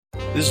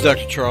This is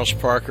Dr. Charles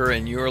Parker,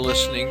 and you're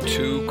listening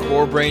to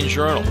Core Brain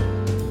Journal.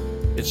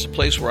 It's a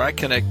place where I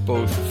connect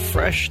both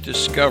fresh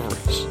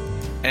discoveries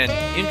and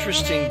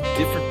interesting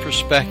different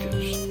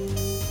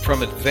perspectives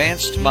from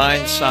advanced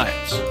mind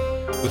science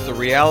with the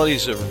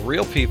realities of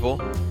real people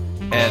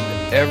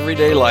and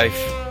everyday life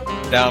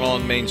down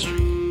on Main Street.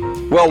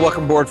 Well,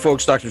 welcome aboard,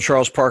 folks. Dr.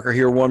 Charles Parker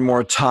here one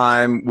more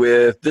time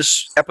with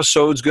this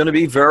episode's going to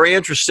be very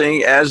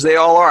interesting, as they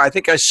all are. I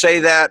think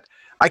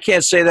I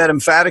can't say that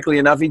emphatically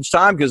enough each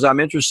time because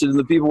I'm interested in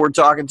the people we're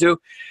talking to,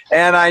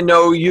 and I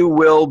know you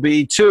will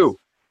be too.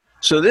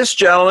 So this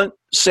gentleman,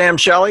 Sam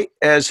Shelley,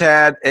 has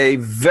had a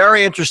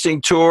very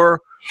interesting tour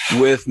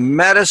with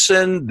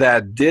medicine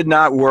that did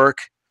not work,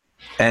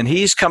 and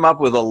he's come up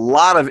with a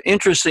lot of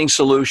interesting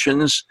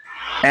solutions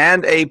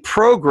and a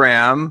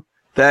program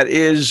that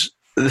is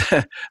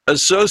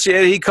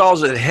associated. He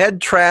calls it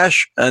Head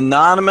Trash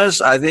Anonymous.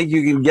 I think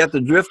you can get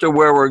the drift of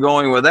where we're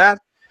going with that,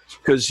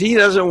 because he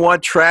doesn't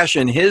want trash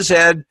in his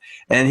head,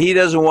 and he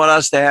doesn't want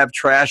us to have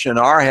trash in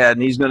our head,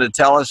 and he's going to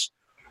tell us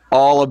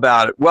all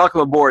about it.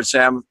 Welcome aboard,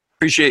 Sam.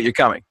 Appreciate you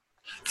coming.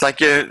 Thank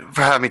you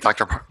for having me,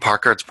 Dr.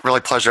 Parker. It's really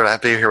a pleasure to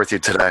be here with you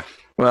today.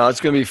 Well,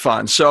 it's going to be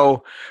fun.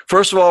 So,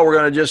 first of all, we're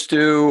going to just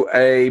do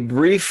a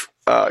brief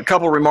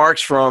couple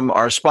remarks from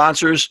our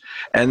sponsors,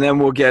 and then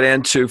we'll get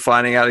into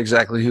finding out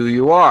exactly who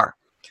you are.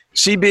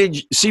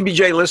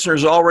 CBJ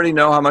listeners already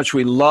know how much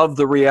we love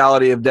the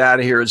reality of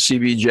data here at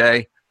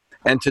CBJ.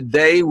 And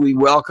today we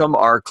welcome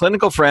our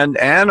clinical friend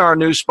and our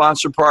new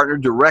sponsor partner,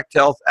 Direct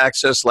Health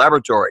Access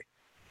Laboratory.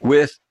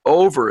 With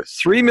over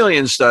 3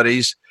 million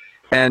studies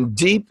and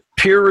deep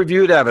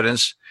peer-reviewed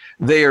evidence,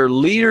 they are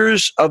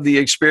leaders of the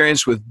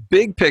experience with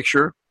big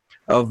picture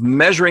of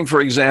measuring,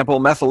 for example,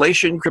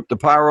 methylation,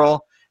 cryptopyrrole,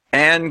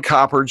 and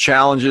copper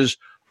challenges,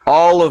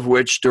 all of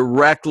which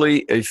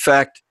directly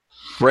affect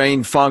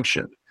brain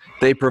function.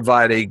 They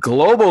provide a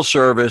global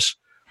service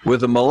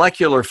with a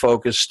molecular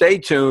focus. Stay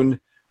tuned.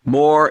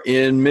 More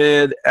in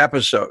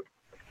mid-episode.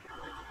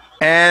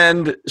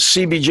 And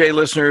CBJ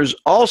listeners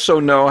also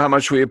know how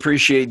much we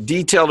appreciate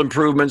detailed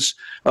improvements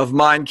of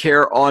mind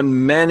care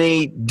on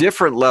many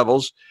different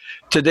levels.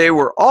 Today,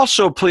 we're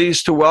also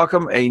pleased to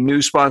welcome a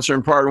new sponsor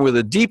and partner with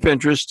a deep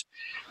interest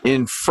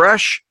in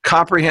fresh,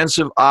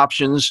 comprehensive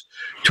options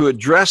to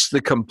address the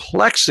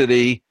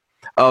complexity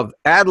of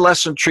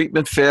adolescent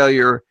treatment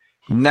failure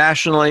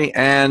nationally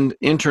and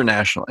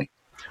internationally.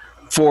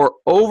 For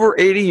over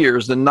 80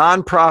 years, the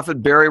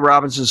nonprofit Barry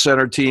Robinson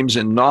Center teams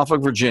in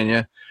Norfolk,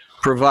 Virginia,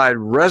 provide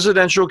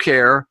residential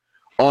care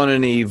on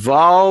an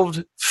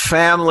evolved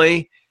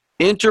family,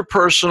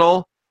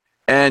 interpersonal,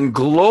 and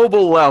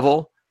global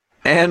level.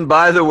 And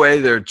by the way,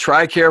 they're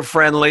TRICARE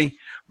friendly.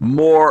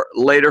 More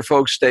later,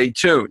 folks. Stay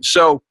tuned.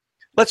 So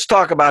let's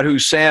talk about who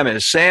Sam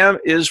is. Sam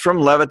is from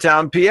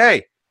Levittown, PA.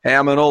 Hey,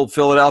 I'm an old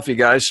Philadelphia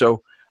guy,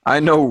 so I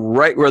know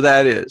right where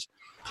that is.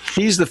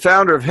 He's the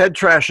founder of Head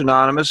Trash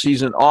Anonymous.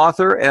 He's an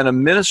author and a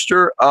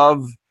minister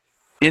of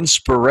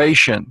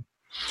inspiration.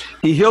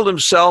 He healed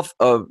himself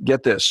of,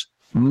 get this,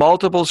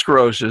 multiple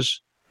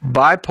sclerosis,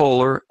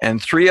 bipolar,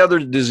 and 3 other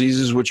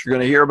diseases, which you're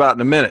going to hear about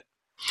in a minute.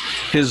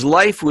 His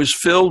life was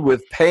filled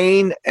with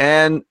pain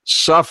and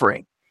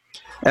suffering.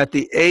 At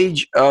the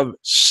age of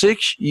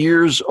 6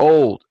 years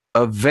old,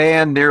 a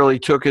van nearly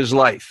took his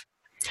life.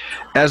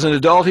 As an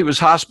adult, he was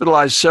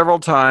hospitalized several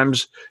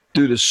times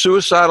due to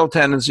suicidal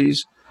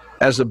tendencies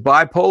as a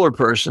bipolar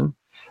person,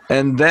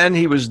 and then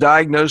he was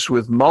diagnosed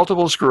with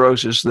multiple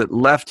sclerosis that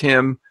left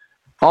him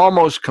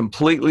almost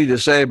completely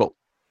disabled.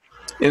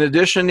 In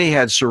addition, he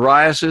had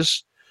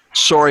psoriasis,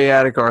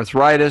 psoriatic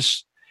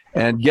arthritis,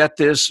 and get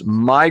this,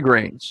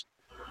 migraines.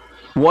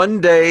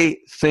 One day,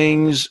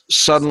 things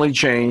suddenly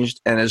changed,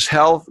 and his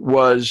health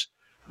was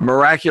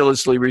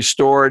miraculously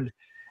restored,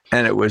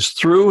 and it was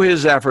through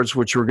his efforts,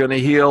 which we're going to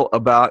hear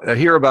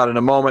about in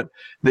a moment.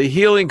 The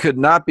healing could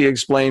not be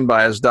explained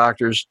by his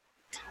doctors.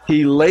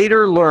 He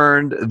later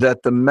learned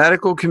that the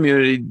medical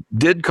community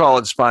did call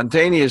it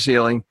spontaneous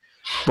healing,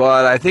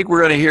 but I think we're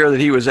going to hear that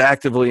he was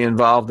actively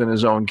involved in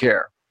his own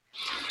care.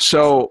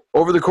 So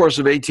over the course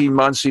of 18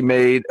 months, he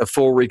made a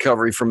full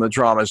recovery from the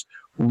traumas.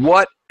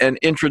 What an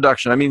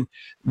introduction. I mean,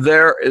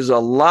 there is a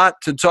lot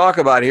to talk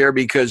about here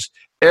because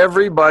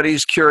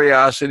everybody's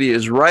curiosity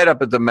is right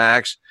up at the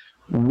max.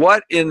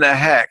 What in the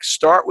heck,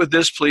 start with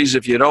this please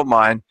if you don't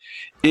mind,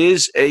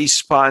 is a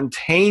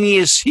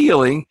spontaneous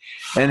healing,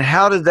 and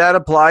how did that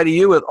apply to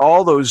you with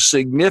all those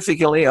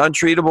significantly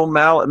untreatable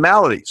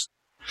maladies?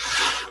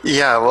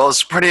 Yeah, well,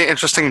 it's a pretty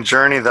interesting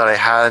journey that I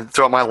had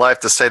throughout my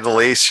life, to say the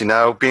least. You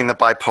know, being the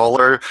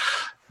bipolar,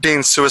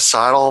 being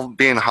suicidal,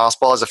 being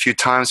hospitalized a few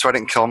times so I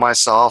didn't kill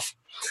myself.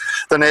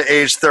 Then at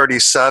age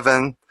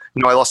 37,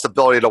 I lost the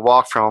ability to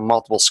walk from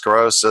multiple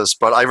sclerosis,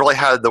 but I really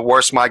had the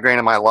worst migraine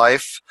in my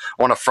life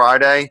on a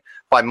Friday.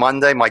 By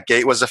Monday, my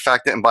gait was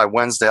affected, and by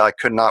Wednesday, I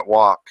could not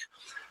walk.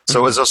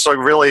 So it was just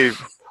really a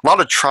lot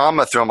of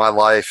trauma throughout my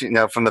life,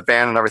 from the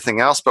van and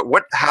everything else. But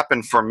what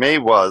happened for me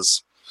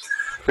was,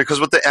 because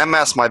with the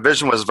MS, my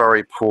vision was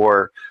very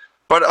poor,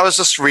 but I was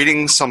just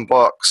reading some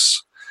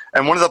books.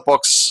 And one of the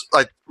books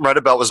I read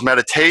about was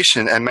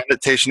meditation, and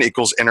meditation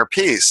equals inner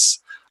peace.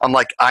 I'm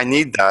like, I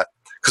need that,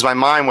 because my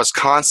mind was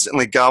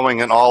constantly going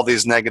in all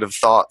these negative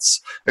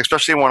thoughts,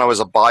 especially when I was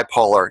a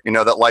bipolar,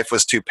 that life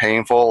was too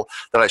painful,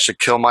 that I should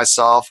kill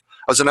myself.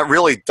 I was in a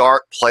really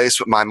dark place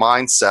with my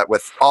mindset,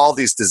 with all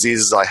these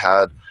diseases I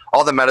had,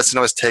 all the medicine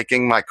I was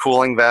taking, my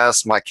cooling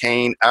vest, my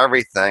cane,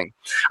 everything.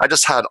 I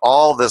just had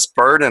all this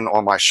burden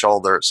on my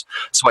shoulders.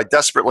 So I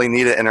desperately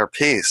needed inner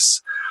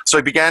peace. So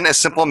I began a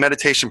simple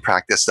meditation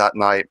practice that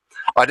night.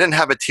 I didn't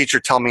have a teacher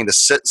tell me to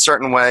sit a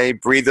certain way,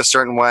 breathe a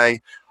certain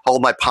way,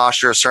 hold my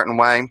posture a certain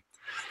way.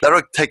 That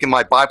would have taken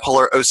my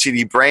bipolar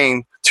OCD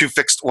brain too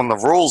fixed on the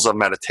rules of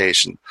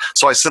meditation.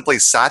 So I simply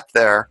sat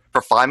there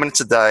for 5 minutes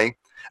a day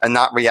and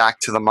not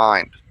react to the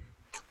mind.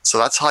 So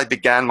that's how I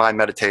began my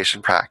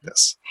meditation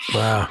practice.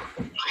 Wow.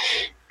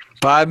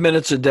 5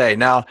 minutes a day.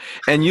 Now,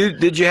 and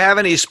did you have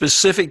any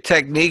specific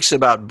techniques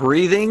about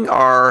breathing,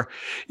 or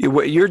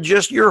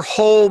your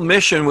whole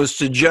mission was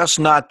to just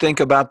not think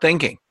about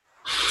thinking?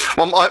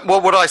 Well,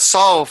 what I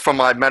saw from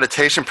my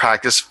meditation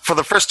practice for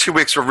the first 2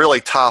 weeks were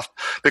really tough,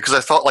 because I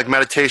thought like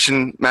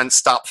meditation meant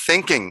stop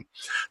thinking.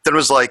 Then it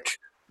was like,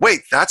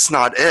 wait, that's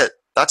not it.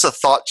 That's a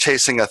thought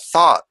chasing a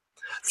thought.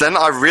 Then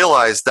I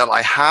realized that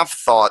I have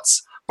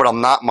thoughts, but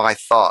I'm not my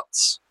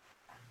thoughts.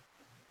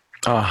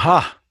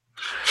 Uh-huh.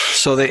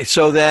 So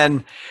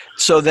then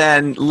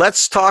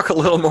let's talk a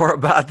little more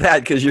about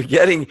that, because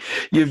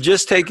you've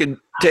just taken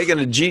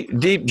a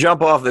deep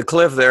jump off the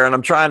cliff there, and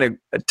I'm trying to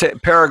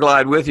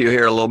paraglide with you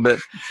here a little bit.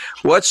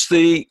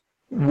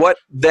 What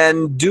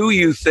then do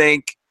you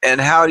think,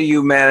 and how do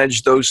you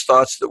manage those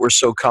thoughts that were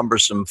so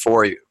cumbersome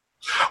for you?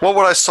 Well,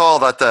 what I saw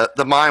that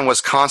the mind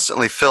was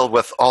constantly filled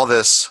with all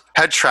this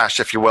head trash,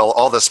 if you will,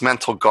 all this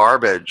mental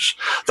garbage,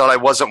 that I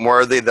wasn't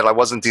worthy, that I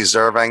wasn't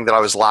deserving, that I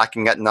was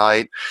lacking at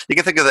night. You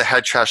can think of the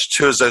head trash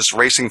too as those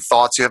racing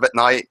thoughts you have at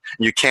night,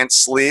 and you can't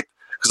sleep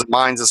because the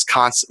mind is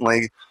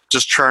constantly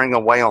just churning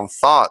away on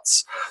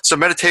thoughts. So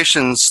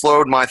meditation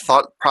slowed my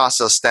thought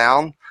process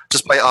down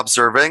just by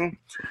observing.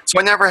 So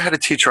I never had a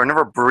teacher. I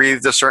never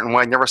breathed a certain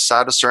way, never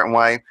sat a certain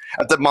way.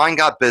 If the mind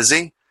got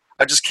busy,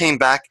 I just came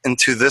back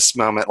into this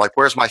moment, like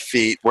where's my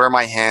feet, where are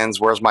my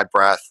hands, where's my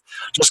breath,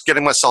 just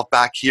getting myself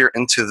back here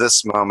into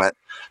this moment,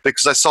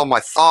 because I saw my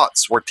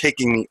thoughts were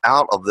taking me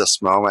out of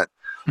this moment.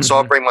 Mm-hmm. So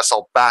I'll bring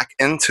myself back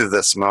into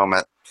this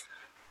moment.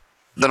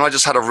 Then I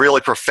just had a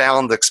really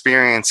profound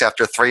experience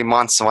after 3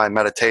 months of my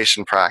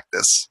meditation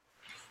practice.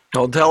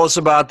 Well, tell us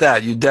about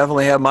that. You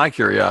definitely have my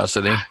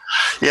curiosity.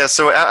 Yeah,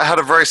 so I had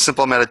a very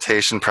simple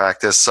meditation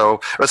practice. So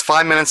it was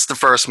 5 minutes the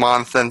first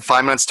month, and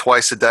 5 minutes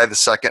twice a day the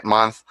second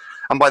month.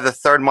 And by the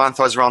third month,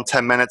 I was around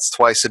 10 minutes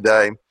twice a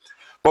day.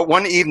 But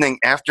one evening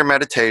after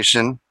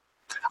meditation,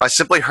 I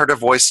simply heard a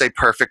voice say,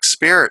 "Perfect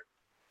spirit."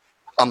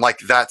 I'm like,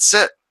 that's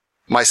it.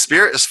 My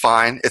spirit is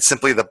fine. It's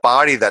simply the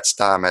body that's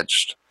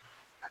damaged.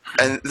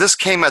 And this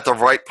came at the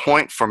right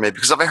point for me,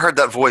 because if I heard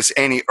that voice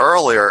any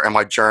earlier in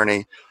my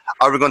journey,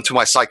 I would go to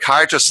my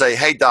psychiatrist and say,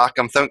 "Hey, doc,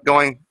 I'm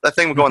going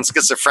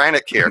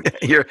schizophrenic here."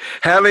 You're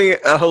having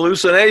a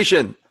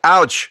hallucination.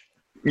 Ouch.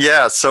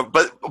 Yeah, so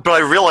but I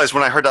realized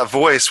when I heard that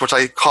voice, which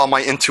I call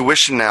my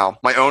intuition now,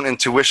 my own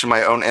intuition,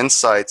 my own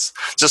insights,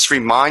 just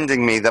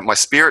reminding me that my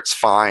spirit's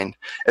fine.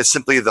 It's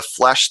simply the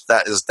flesh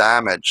that is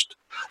damaged.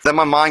 Then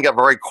my mind got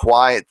very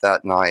quiet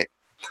that night.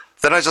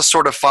 Then I just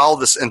sort of followed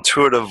this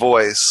intuitive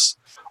voice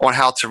on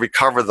how to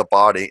recover the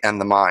body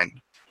and the mind.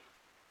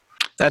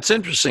 That's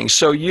interesting.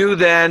 So you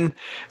then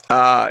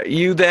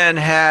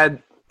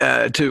had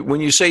when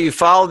you say you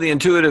followed the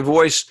intuitive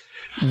voice,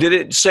 did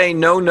it say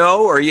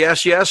no, or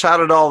yes? How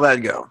did all that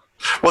go?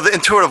 Well, the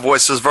intuitive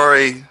voice was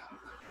very,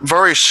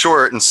 very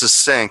short and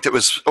succinct. It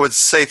would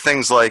say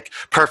things like,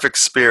 "Perfect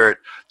spirit,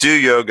 do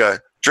yoga,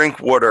 drink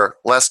water,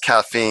 less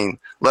caffeine,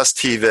 less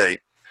TV."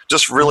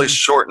 Just really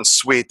short and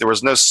sweet. There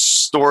was no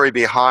story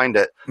behind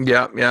it.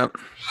 Yeah.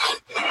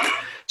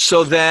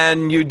 So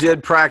then you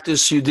did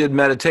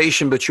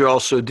meditation, but you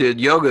also did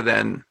yoga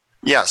then.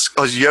 Yes,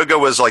 because yoga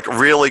was like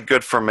really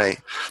good for me.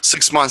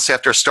 6 months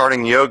after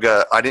starting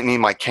yoga, I didn't need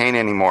my cane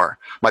anymore.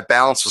 My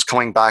balance was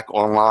coming back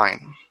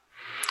online.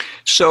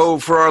 So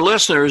for our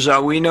listeners,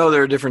 we know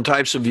there are different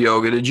types of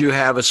yoga. Did you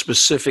have a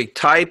specific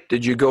type?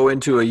 Did you go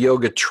into a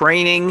yoga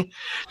training?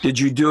 Did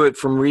you do it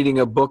from reading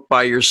a book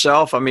by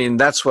yourself? I mean,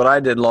 that's what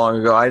I did long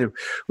ago. I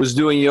was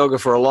doing yoga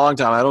for a long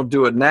time. I don't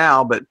do it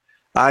now, but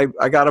I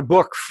got a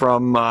book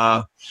from,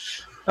 up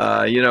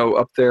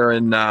there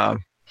in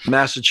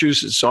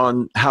Massachusetts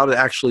on how to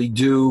actually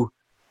do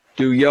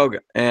yoga.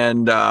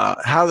 And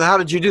how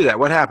did you do that?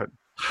 What happened?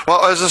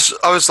 Well, I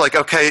was like,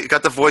 okay,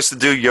 got the voice to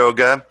do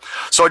yoga.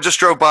 So I just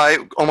drove by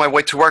on my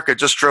way to work. I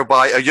just drove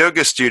by a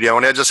yoga studio,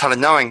 and I just had a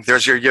knowing,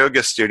 there's your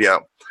yoga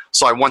studio.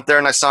 So I went there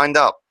and I signed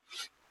up.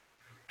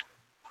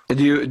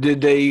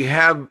 Did they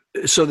have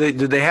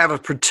a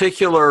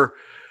particular?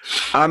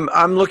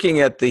 I'm looking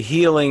at the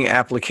healing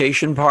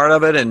application part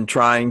of it and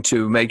trying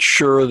to make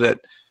sure that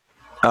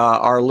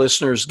our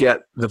listeners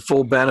get the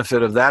full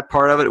benefit of that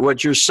part of it,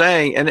 what you're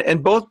saying.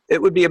 And both,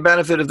 it would be a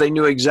benefit if they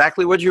knew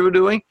exactly what you were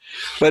doing,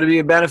 but it'd be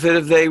a benefit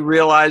if they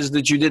realized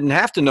that you didn't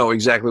have to know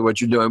exactly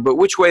what you're doing. But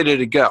which way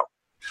did it go?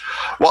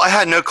 Well, I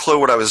had no clue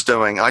what I was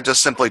doing. I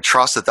just simply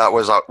trusted that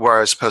was where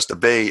I was supposed to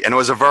be. And it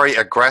was a very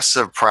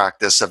aggressive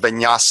practice, a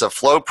vinyasa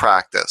flow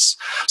practice.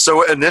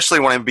 So initially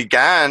when I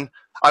began,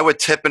 I would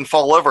tip and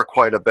fall over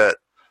quite a bit.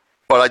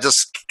 But I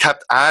just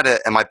kept at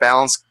it, and my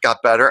balance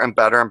got better and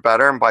better and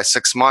better. And by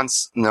 6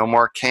 months, no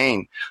more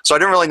cane. So I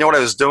didn't really know what I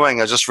was doing.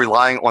 I was just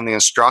relying on the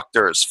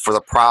instructors for the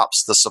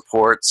props, the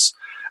supports.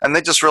 And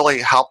they just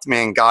really helped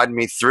me and guided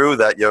me through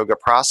that yoga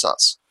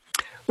process.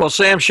 Well,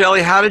 Sam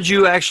Shelley, how did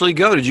you actually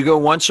go? Did you go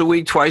once a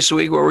week, twice a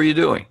week? What were you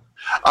doing?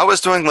 I was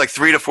doing like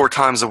 3 to 4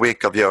 times a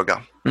week of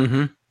yoga.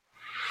 Mm-hmm.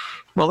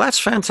 Well, that's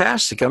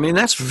fantastic. I mean,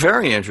 that's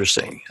very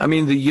interesting. I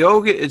mean, the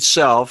yoga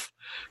itself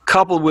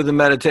coupled with the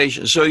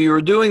meditation. So you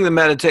were doing the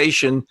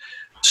meditation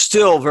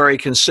still very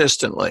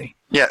consistently.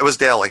 Yeah, it was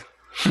daily.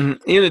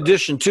 In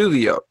addition to the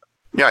yoga.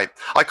 Right.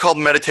 I called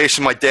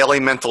meditation my daily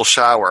mental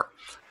shower.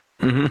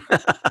 Mm-hmm.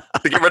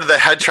 To get rid of the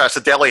head trash,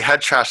 the daily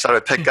head trash that I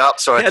would pick up.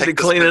 So I had to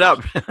clean it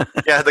up.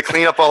 Yeah, I had to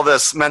clean up all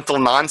this mental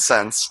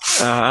nonsense.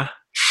 Uh-huh.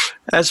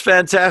 That's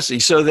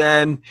fantastic. So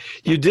then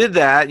you did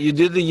that, you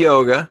did the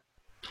yoga,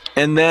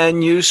 and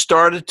then you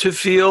started to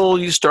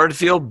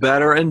feel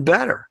better and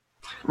better.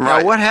 Right.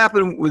 Now, what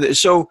happened with it?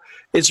 So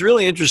it's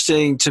really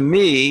interesting to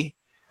me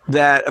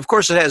that, of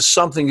course, it has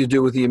something to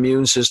do with the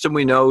immune system.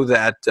 We know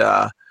that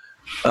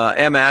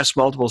MS,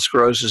 multiple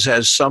sclerosis,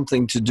 has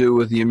something to do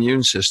with the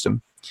immune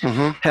system.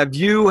 Mm-hmm. Have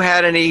you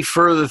had any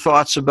further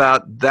thoughts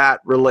about that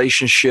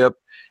relationship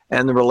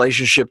and the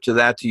relationship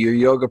to your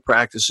yoga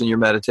practice and your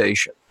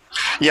meditation?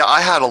 Yeah,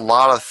 I had a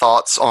lot of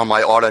thoughts on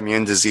my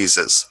autoimmune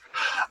diseases.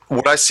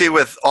 What I see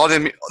with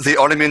the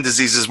autoimmune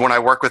diseases when I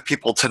work with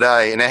people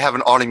today and they have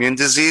an autoimmune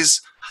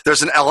disease,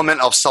 there's an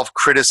element of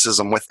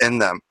self-criticism within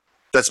them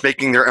that's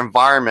making their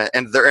environment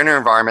and their inner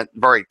environment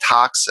very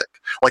toxic.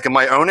 Like in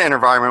my own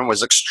environment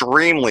was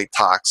extremely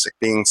toxic,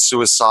 being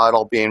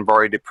suicidal, being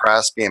very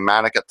depressed, being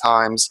manic at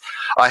times.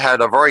 I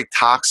had a very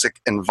toxic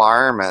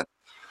environment.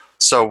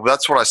 So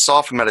that's what I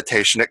saw from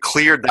meditation. It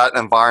cleared that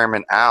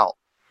environment out.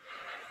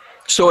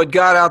 So it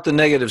got out the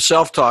negative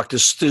self-talk.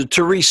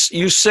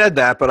 You said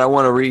that, but I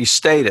want to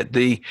restate it.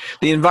 The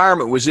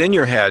environment was in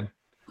your head.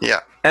 Yeah.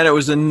 And it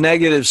was a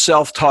negative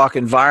self-talk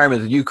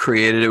environment that you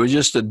created. It was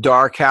just a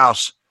dark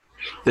house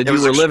that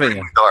you were living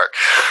in. Dark.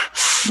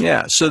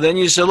 Yeah. So then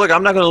you said, look,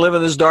 I'm not going to live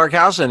in this dark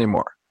house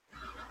anymore.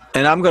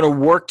 And I'm going to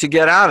work to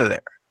get out of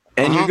there.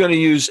 And you're going to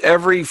use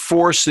every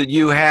force that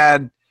you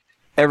had,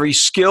 every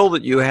skill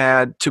that you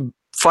had to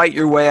fight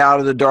your way out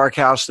of the dark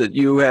house that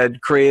you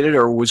had created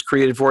or was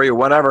created for you or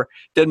whatever.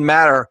 Didn't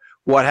matter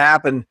what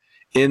happened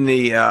in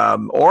the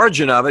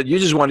origin of it. You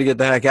just wanted to get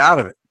the heck out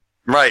of it.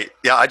 Right.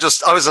 Yeah. I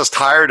was just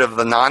tired of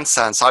the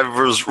nonsense. I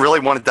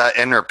really wanted that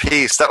inner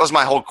peace. That was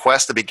my whole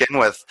quest to begin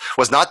with,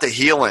 was not the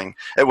healing.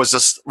 It was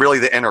just really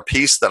the inner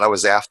peace that I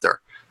was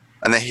after.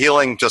 And the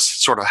healing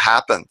just sort of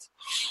happened.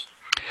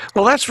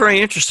 Well, that's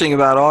very interesting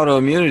about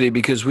autoimmunity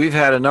because we've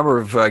had a number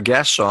of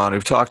guests on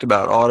who've talked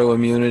about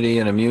autoimmunity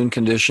and immune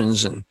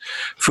conditions and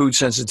food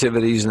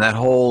sensitivities and that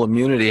whole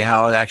immunity,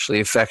 how it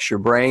actually affects your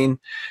brain,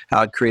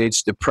 how it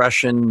creates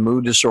depression,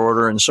 mood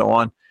disorder, and so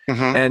on.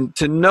 Mm-hmm. And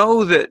to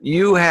know that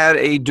you had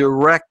a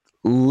direct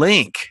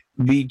link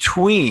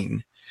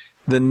between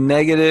the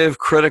negative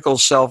critical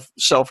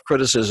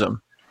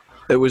self-criticism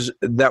that was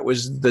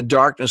the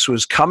darkness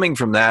was coming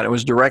from that, it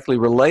was directly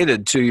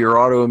related to your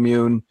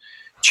autoimmune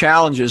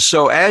challenges.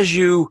 So as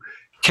you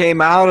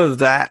came out of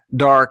that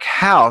dark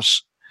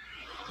house,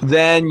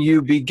 then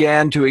you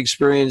began to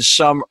experience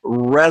some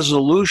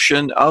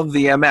resolution of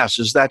the MS.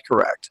 Is that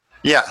correct?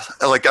 Yeah,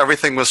 like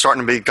everything was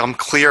starting to become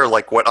clear,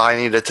 like what I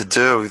needed to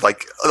do.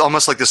 Like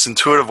almost like this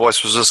intuitive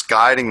voice was just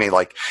guiding me,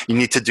 like, you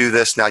need to do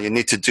this now, you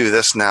need to do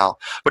this now.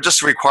 But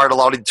just required a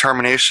lot of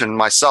determination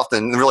myself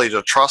and really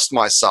to trust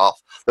myself,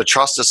 to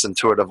trust this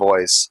intuitive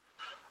voice,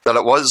 that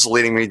it was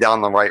leading me down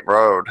the right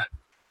road.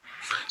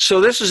 So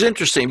this is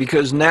interesting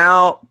because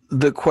now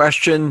the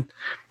question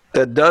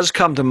that does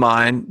come to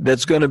mind,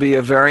 that's going to be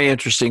a very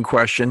interesting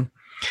question.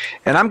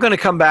 And I'm going to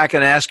come back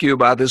and ask you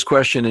about this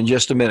question in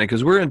just a minute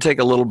because we're going to take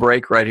a little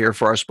break right here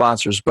for our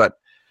sponsors. But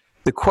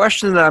the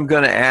question that I'm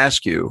going to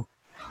ask you,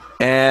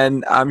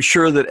 and I'm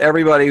sure that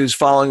everybody who's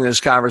following this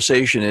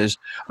conversation is,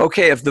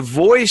 okay, if the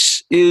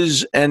voice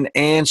is an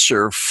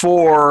answer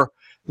for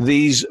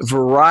these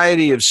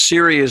variety of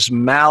serious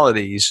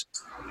maladies,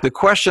 the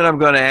question I'm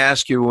going to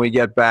ask you when we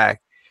get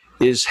back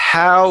is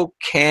how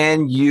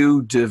can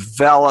you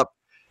develop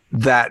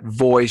that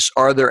voice?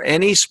 Are there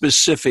any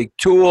specific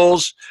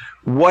tools?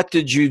 What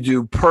did you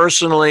do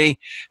personally?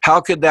 How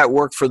could that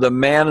work for the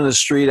man in the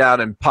street out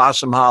in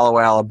Possum Hollow,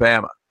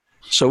 Alabama?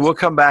 So we'll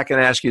come back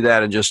and ask you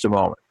that in just a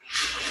moment.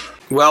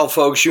 Well,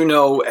 folks, you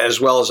know as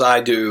well as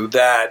I do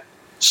that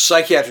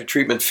psychiatric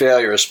treatment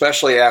failure,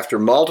 especially after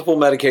multiple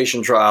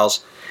medication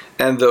trials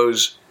and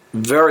those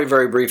very,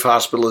 very brief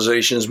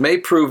hospitalizations may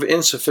prove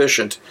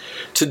insufficient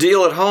to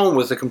deal at home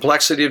with the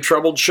complexity of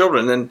troubled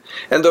children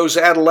and those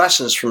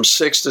adolescents from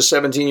 6 to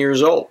 17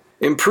 years old.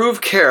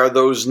 Improved care,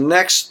 those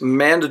next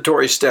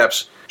mandatory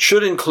steps,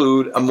 should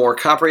include a more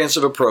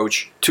comprehensive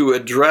approach to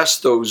address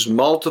those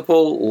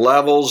multiple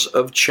levels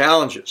of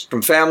challenges,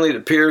 from family to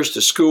peers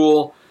to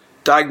school,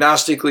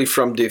 diagnostically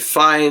from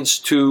defiance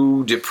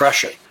to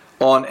depression,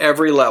 on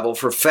every level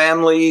for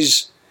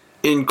families,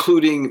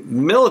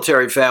 including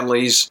military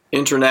families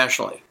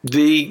internationally.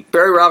 The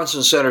Barry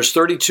Robinson Center's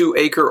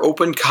 32-acre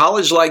open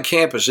college-like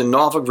campus in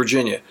Norfolk,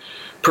 Virginia,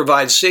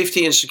 provides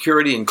safety and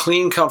security and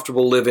clean,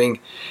 comfortable living.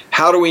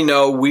 How do we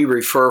know? We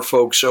refer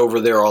folks over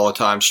there all the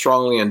time,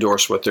 strongly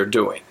endorse what they're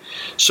doing.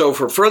 So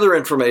for further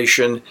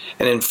information,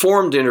 an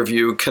informed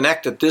interview,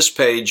 connect at this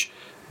page,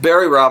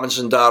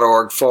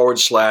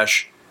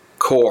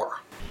 barryrobinson.org/core.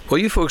 Well,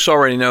 you folks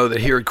already know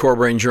that here at Core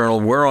Brain Journal,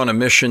 we're on a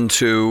mission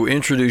to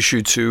introduce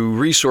you to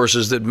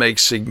resources that make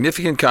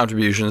significant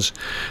contributions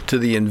to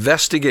the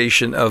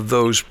investigation of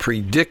those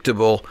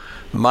predictable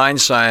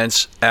mind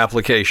science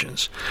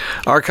applications.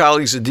 Our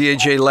colleagues at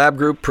DHA Lab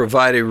Group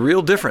provide a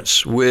real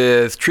difference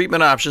with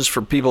treatment options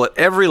for people at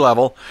every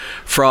level,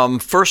 from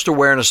first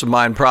awareness of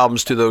mind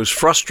problems to those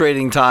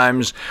frustrating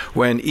times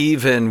when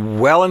even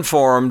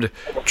well-informed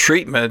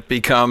treatment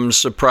becomes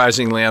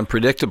surprisingly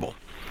unpredictable.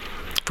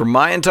 For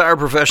my entire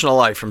professional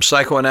life, from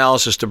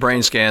psychoanalysis to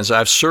brain scans,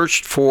 I've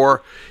searched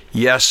for,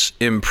 yes,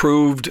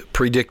 improved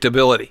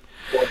predictability.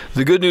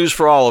 The good news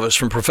for all of us,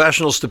 from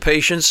professionals to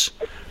patients,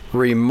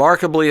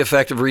 remarkably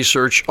effective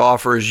research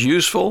offers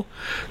useful,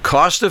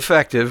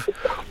 cost-effective,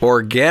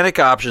 organic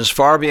options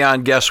far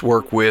beyond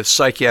guesswork with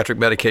psychiatric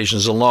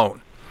medications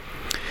alone.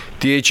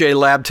 DHA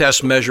lab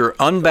tests measure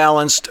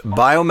unbalanced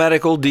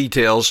biomedical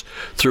details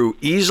through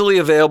easily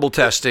available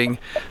testing,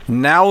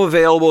 now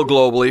available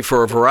globally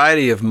for a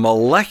variety of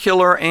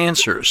molecular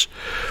answers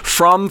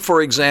from,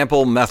 for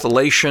example,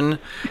 methylation,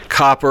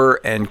 copper,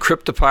 and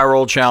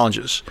cryptopyrrole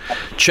challenges.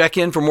 Check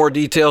in for more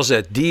details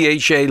at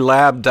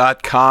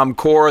dhalab.com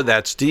core.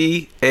 That's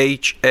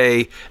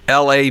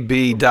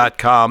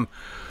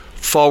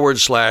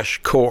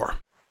dhalab.com/core.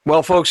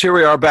 Well, folks, here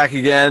we are back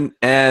again,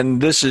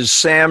 and this is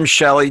Sam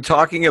Shelley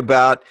talking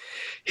about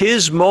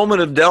his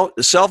moment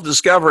of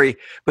self-discovery,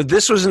 but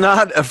this was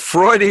not a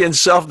Freudian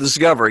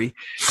self-discovery.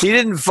 He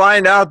didn't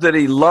find out that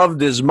he loved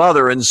his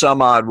mother in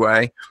some odd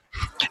way.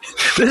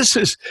 This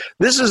is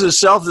a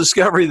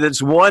self-discovery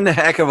that's one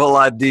heck of a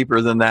lot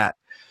deeper than that.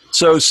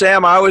 So,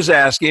 Sam, I was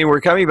asking,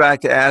 we're coming back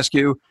to ask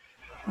you,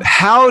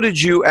 how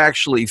did you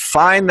actually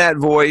find that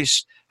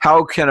voice?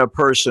 How can a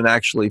person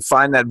actually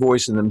find that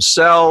voice in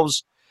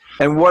themselves?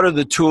 And what are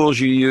the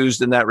tools you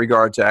used in that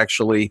regard to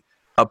actually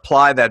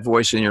apply that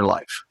voice in your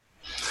life?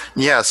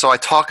 Yeah, so I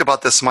talk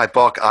about this in my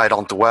book, I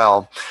Don't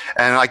Dwell,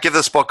 and I give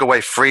this book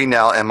away free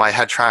now in my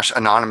Head Trash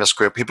Anonymous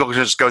group. People can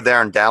just go there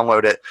and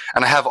download it,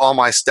 and I have all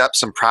my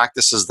steps and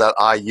practices that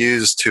I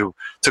use to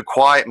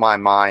quiet my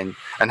mind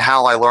and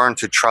how I learned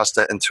to trust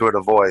that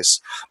intuitive voice.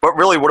 But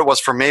really what it was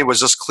for me was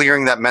just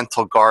clearing that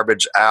mental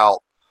garbage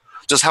out,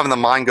 just having the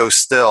mind go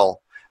still.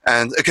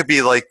 And it could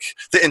be like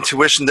the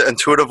intuition, the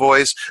intuitive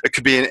voice. It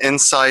could be an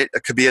insight.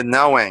 It could be a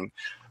knowing.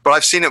 But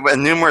I've seen it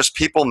in numerous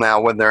people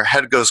now. When their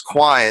head goes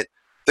quiet,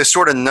 they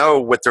sort of know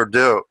what to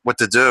do.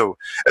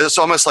 It's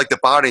almost like the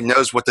body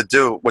knows what to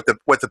do, what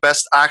the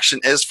best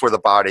action is for the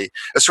body.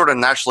 It sort of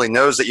naturally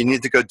knows that you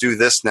need to go do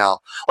this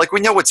now. Like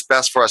we know what's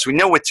best for us. We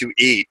know what to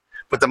eat,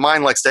 but the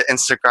mind likes that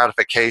instant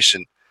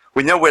gratification.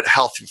 We know what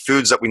healthy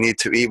foods that we need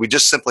to eat. We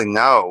just simply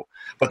know.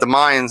 But the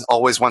mind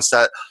always wants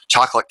that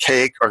chocolate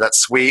cake or that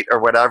sweet or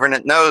whatever, and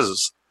it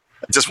knows.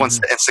 It just wants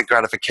the instant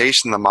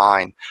gratification in the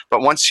mind. But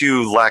once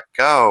you let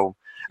go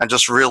and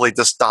just really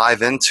just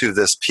dive into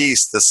this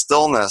peace, this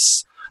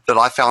stillness that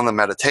I found in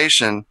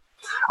meditation,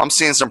 I'm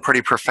seeing some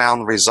pretty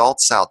profound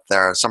results out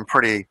there, some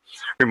pretty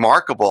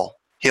remarkable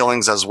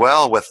healings as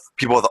well, with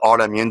people with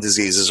autoimmune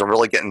diseases are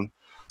really getting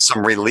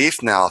some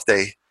relief now if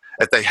they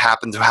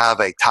happen to have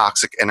a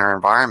toxic inner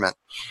environment.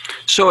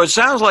 So it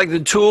sounds like the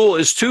tool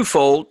is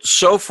twofold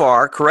so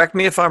far. Correct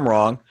me if I'm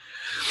wrong.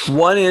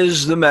 One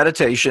is the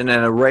meditation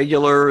and a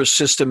regular,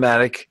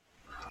 systematic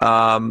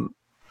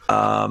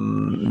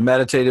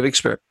meditative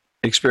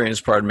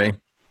experience. Pardon me.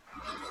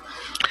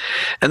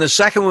 And the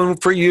second one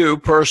for you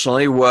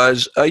personally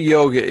was a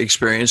yoga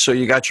experience. So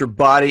you got your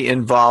body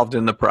involved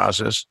in the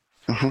process.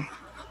 Mm-hmm.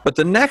 But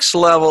the next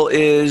level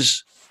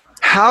is,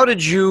 how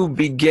did you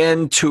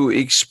begin to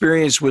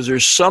experience, was there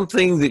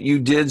something that you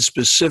did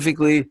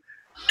specifically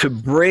to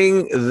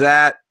bring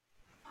that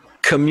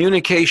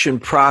communication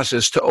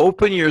process, to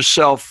open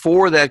yourself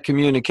for that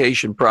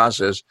communication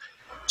process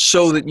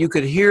so that you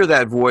could hear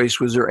that voice?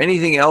 Was there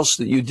anything else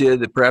that you did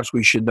that perhaps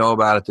we should know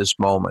about at this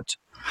moment?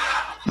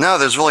 No,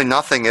 there's really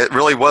nothing. It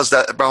really was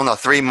that around the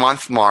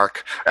 3-month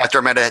mark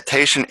after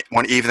meditation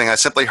one evening, I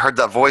simply heard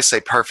that voice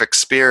say perfect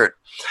spirit.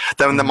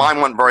 Then the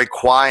mind went very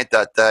quiet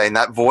that day, and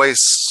that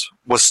voice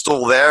was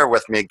still there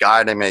with me,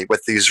 guiding me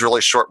with these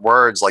really short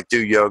words like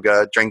do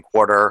yoga, drink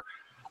water,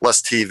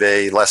 less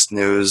TV, less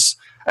news.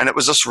 And it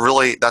was just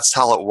really, that's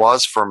how it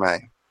was for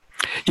me.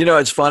 You know,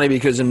 it's funny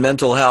because in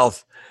mental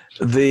health,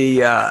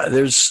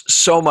 there's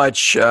so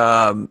much,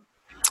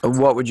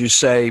 what would you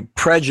say,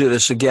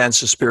 prejudice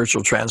against a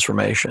spiritual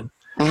transformation.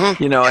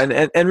 Mm-hmm. You know,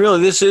 and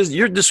really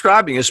you're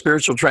describing a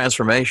spiritual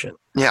transformation.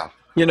 Yeah.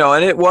 You know,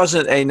 and it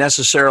wasn't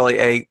necessarily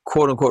a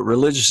quote unquote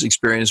religious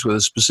experience with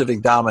a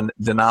specific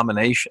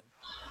denomination,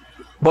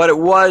 but it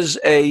was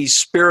a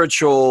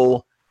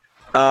spiritual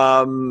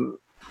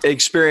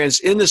experience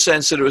in the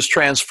sense that it was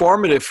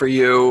transformative for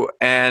you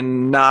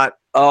and not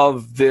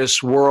of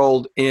this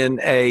world in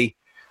a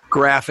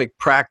graphic,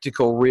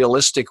 practical,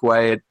 realistic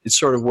way. It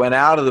sort of went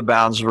out of the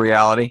bounds of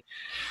reality,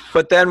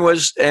 but then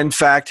was in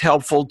fact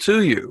helpful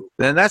to you.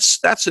 And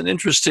that's an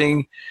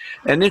interesting,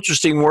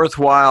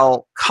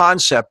 worthwhile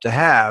concept to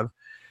have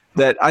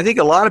that I think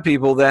a lot of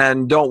people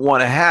then don't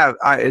want to have.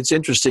 It's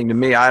interesting to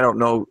me. I don't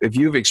know if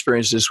you've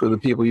experienced this with the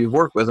people you've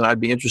worked with, and I'd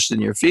be interested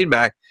in your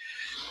feedback.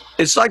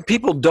 It's like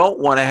people don't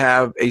want to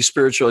have a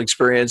spiritual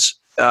experience.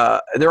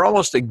 They're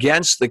almost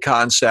against the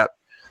concept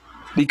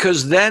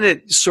because then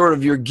it sort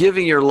of, you're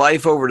giving your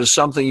life over to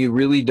something you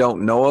really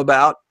don't know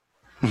about.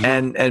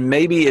 Mm-hmm. And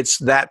maybe it's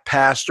that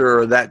pastor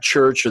or that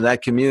church or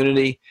that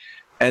community.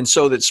 And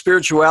so that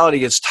spirituality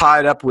gets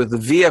tied up with the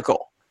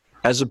vehicle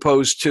as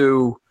opposed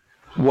to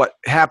what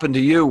happened to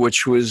you,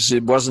 which was,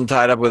 it wasn't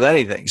tied up with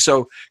anything.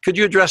 So could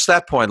you address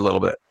that point a little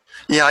bit?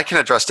 Yeah, I can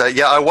address that.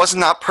 Yeah, I was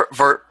not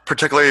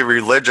particularly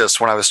religious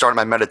when I was starting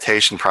my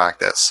meditation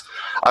practice.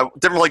 I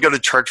didn't really go to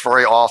church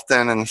very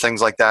often and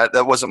things like that.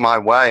 That wasn't my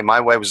way.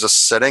 My way was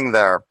just sitting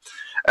there.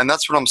 And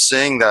that's what I'm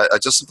seeing, that I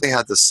just simply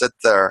had to sit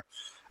there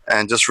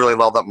and just really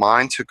allow that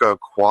mind to go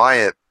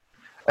quiet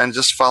and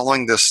just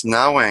following this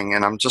knowing.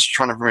 And I'm just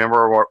trying to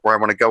remember where I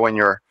want to go in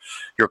your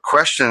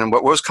question. And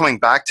what was coming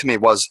back to me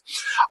was,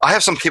 I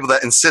have some people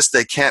that insist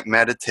they can't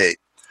meditate.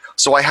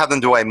 So I have them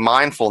do a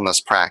mindfulness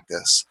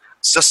practice.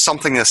 It's just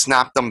something to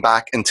snap them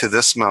back into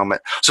this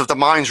moment. So if the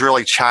mind's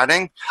really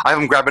chatting, I have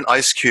them grab an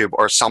ice cube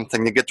or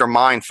something to get their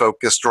mind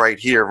focused right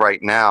here,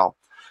 right now.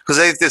 Because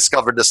they've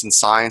discovered this in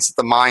science, that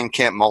the mind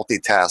can't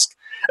multitask.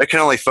 It can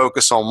only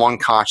focus on one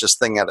conscious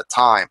thing at a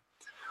time.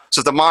 So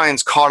if the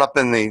mind's caught up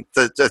in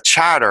the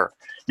chatter,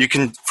 you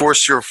can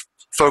force your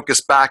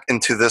focus back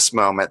into this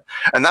moment.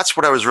 And that's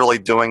what I was really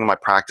doing in my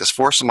practice,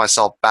 forcing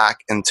myself back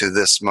into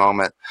this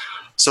moment.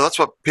 So that's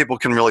what people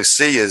can really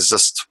see, is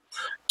just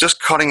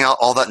cutting out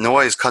all that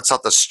noise, cuts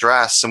out the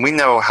stress. And we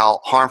know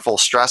how harmful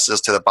stress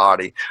is to the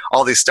body.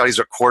 All these studies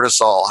with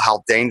cortisol,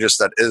 how dangerous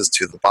that is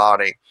to the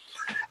body.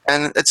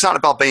 And it's not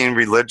about being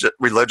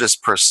religious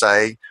per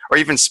se, or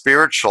even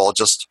spiritual,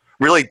 just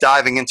really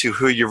diving into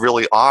who you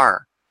really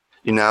are.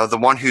 You know, the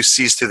one who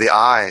sees through the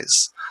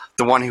eyes,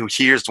 the one who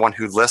hears, the one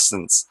who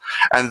listens.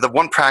 And the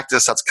one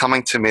practice that's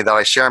coming to me that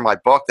I share in my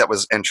book that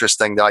was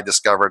interesting that I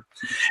discovered,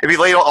 if you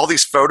lay all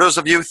these photos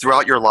of you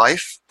throughout your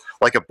life,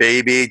 like a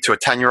baby to a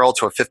 10-year-old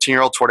to a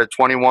 15-year-old to a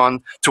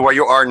 21 to where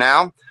you are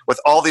now, with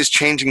all these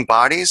changing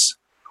bodies,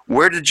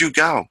 where did you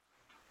go?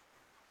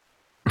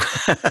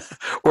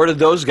 Where did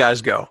those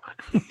guys go?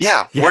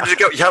 Yeah, where did you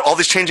go? You had all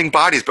these changing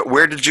bodies, but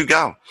where did you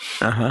go?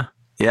 Uh-huh.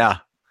 Yeah.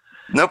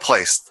 No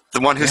place. The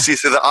one who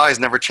sees through the eyes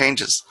never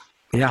changes.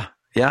 Yeah.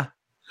 Yeah.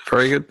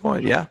 Very good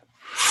point. Yeah.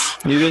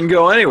 You didn't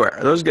go anywhere.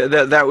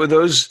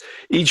 Those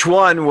each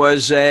one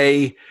was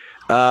a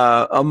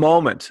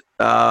moment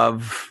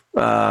of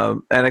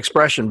an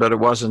expression, but it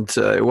wasn't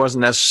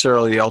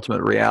necessarily the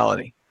ultimate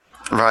reality.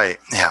 Right.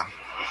 Yeah.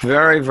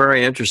 Very,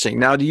 very interesting.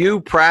 Now, do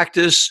you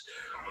practice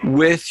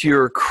with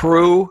your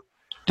crew?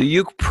 Do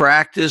you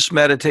practice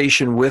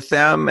meditation with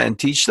them and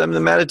teach them to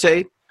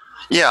meditate?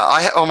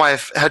 Yeah, on my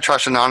Head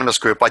Trash Anonymous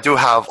group, I do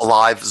have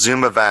live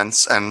Zoom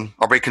events, and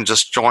everybody can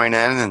just join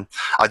in, and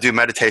I do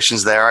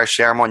meditations there. I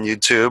share them on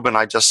YouTube, and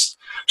I just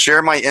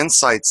share my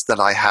insights that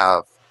I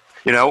have.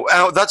 You know,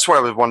 that's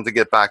what I wanted to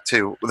get back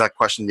to, that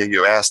question that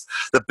you asked.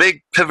 The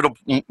big pivotal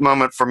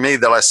moment for me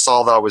that I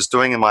saw that I was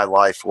doing in my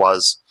life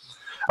was,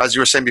 as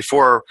you were saying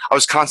before, I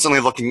was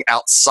constantly looking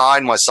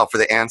outside myself for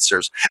the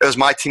answers. It was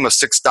my team of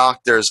 6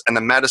 doctors and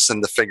the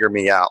medicine to figure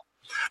me out.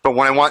 But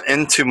when I went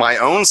into my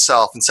own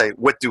self and say,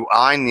 what do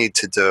I need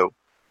to do?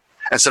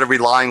 Instead of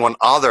relying on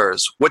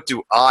others, what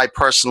do I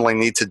personally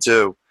need to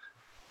do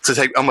to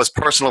take almost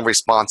personal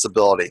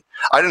responsibility?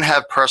 I didn't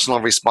have personal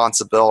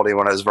responsibility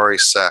when I was very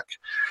sick.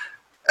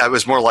 It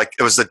was more like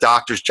it was the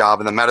doctor's job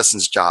and the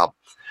medicine's job.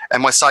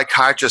 And my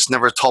psychiatrist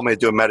never told me to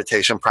do a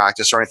meditation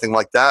practice or anything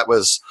like that. It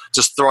was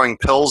just throwing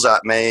pills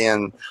at me.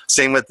 And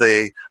same with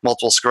the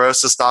multiple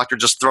sclerosis doctor,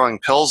 just throwing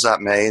pills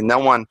at me. And no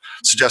one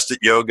suggested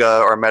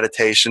yoga or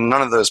meditation,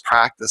 none of those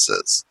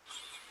practices.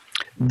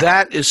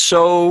 That is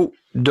so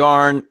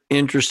darn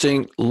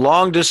interesting.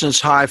 Long distance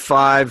high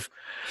five,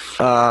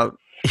 up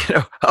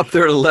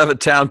there at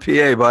Levittown,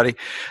 PA, buddy.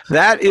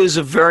 That is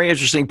a very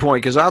interesting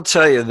point, because I'll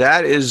tell you,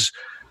 that is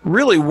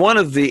really one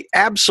of the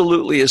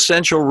absolutely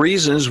essential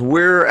reasons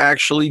we're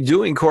actually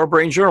doing Core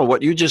Brain Journal,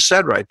 what you just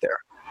said right there.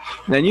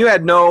 And you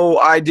had no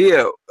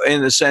idea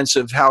in the sense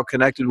of how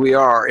connected we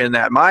are in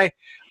that. I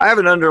have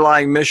an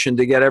underlying mission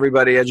to get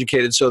everybody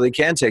educated so they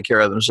can take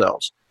care of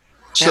themselves.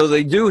 So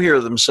they do hear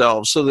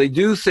themselves. So they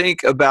do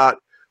think about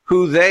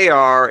who they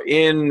are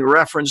in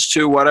reference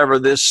to whatever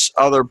this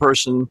other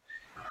person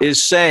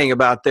is saying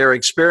about their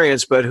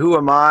experience. But who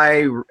am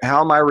I?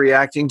 How am I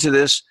reacting to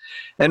this?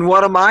 And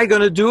what am I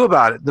going to do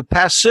about it? The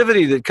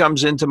passivity that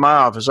comes into my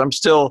office. I'm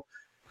still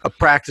a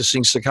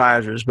practicing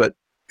psychiatrist, but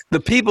the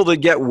people that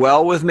get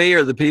well with me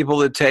are the people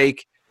that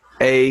take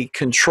a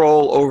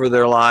control over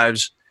their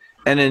lives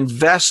and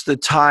invest the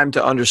time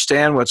to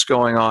understand what's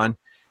going on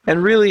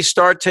and really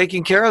start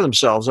taking care of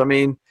themselves. I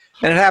mean,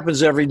 and it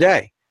happens every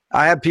day.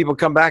 I have people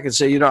come back and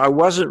say, I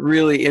wasn't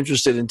really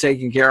interested in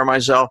taking care of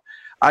myself.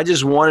 I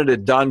just wanted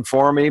it done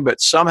for me,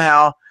 but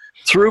somehow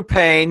through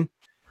pain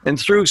and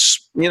through,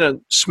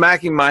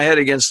 smacking my head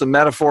against the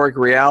metaphoric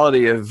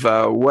reality of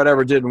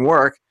whatever didn't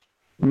work,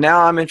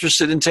 now I'm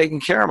interested in taking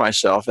care of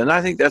myself. And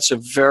I think that's a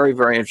very,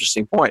 very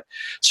interesting point.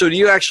 So do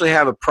you actually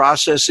have a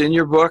process in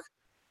your book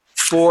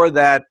for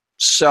that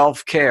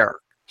self-care?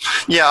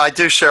 Yeah, I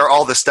do share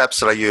all the steps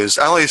that I used.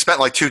 I only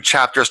spent like 2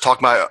 chapters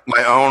talking about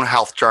my own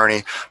health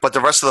journey, but the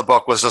rest of the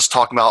book was just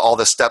talking about all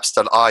the steps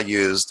that I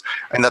used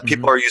and that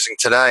people are using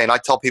today. And I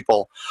tell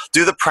people,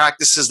 do the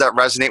practices that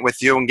resonate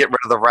with you and get rid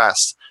of the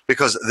rest,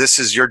 because this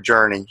is your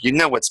journey. You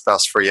know what's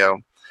best for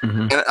you.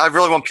 And I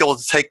really want people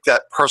to take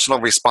that personal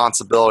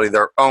responsibility,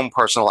 their own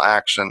personal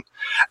action,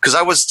 because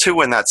I was too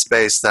in that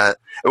space that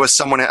it was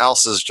someone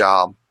else's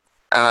job.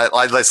 And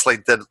I basically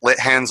did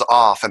hands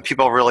off, and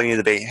people really need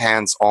to be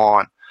hands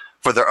on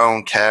for their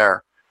own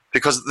care,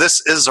 because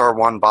this is our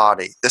one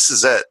body. This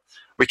is it.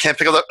 We can't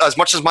pick up as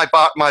much as my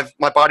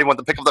body wanted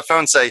to pick up the phone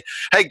and say,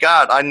 "Hey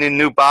God, I need a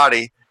new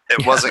body."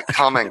 It wasn't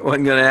coming. It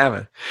wasn't going to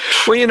happen.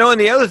 Well,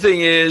 and the other thing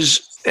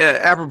is,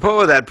 apropos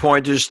of that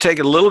point, just take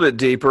it a little bit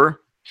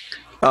deeper.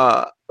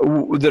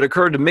 That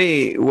occurred to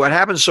me. What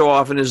happens so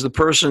often is the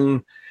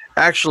person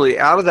actually,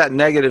 out of that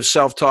negative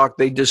self-talk,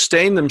 they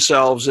disdain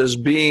themselves as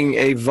being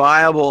a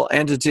viable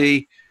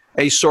entity,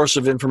 a source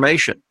of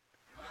information.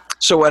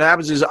 So what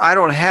happens is, I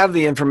don't have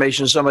the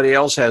information, somebody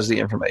else has the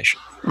information.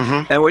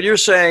 And what you're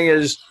saying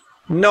is,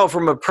 no,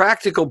 from a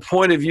practical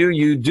point of view,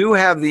 you do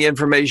have the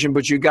information,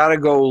 but you got to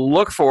go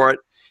look for it.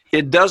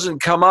 It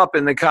doesn't come up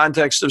in the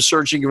context of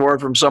searching for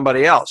it from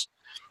somebody else.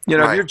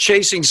 If you're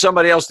chasing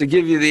somebody else to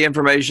give you the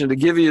information, to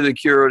give you the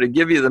cure, to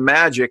give you the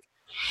magic,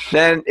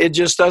 then it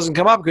just doesn't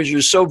come up because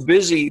you're so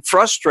busy,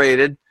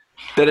 frustrated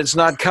that it's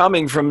not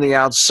coming from the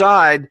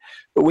outside.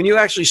 But when you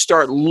actually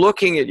start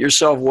looking at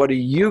yourself, what are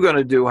you going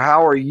to do?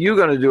 How are you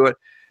going to do it?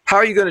 How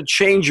are you going to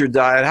change your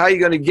diet? How are you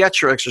going to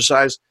get your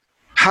exercise?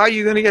 How are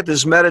you going to get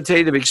this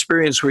meditative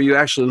experience where you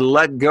actually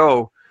let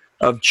go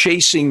of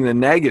chasing the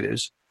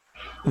negatives?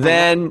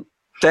 Then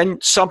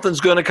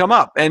something's going to come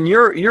up. And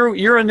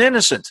you're an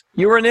innocent.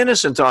 You were an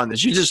innocent on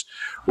this. You just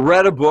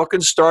read a book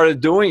and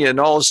started doing it, and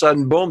all of a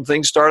sudden, boom,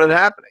 things started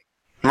happening.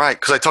 Right,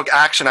 because I took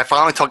action. I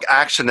finally took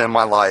action in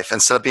my life.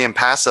 Instead of being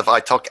passive,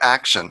 I took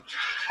action.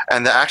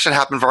 And the action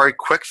happened very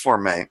quick for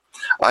me.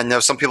 I know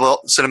some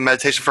people sit in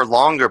meditation for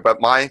longer, but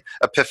my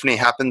epiphany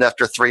happened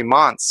after 3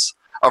 months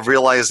of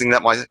realizing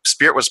that my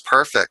spirit was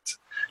perfect.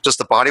 Just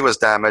the body was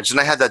damaged. And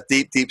I had that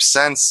deep, deep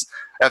sense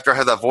after I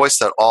heard that voice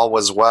that all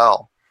was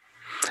well.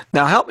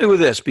 Now, help me with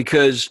this,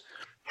 because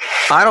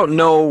I don't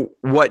know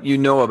what you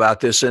know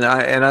about this, and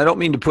I don't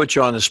mean to put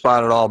you on the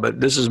spot at all,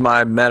 but this is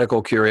my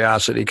medical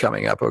curiosity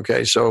coming up,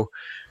 okay? So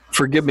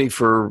forgive me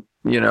for,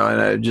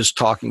 and just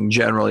talking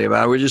generally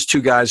about it. We're just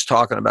 2 guys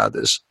talking about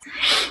this.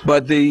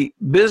 But the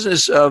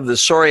business of the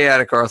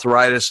psoriatic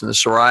arthritis and the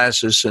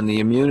psoriasis and the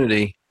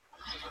immunity,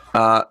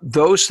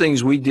 those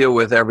things we deal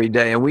with every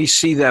day, and we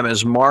see them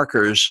as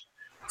markers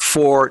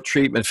for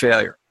treatment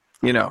failure.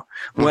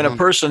 When a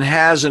person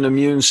has an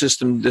immune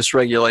system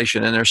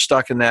dysregulation and they're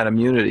stuck in that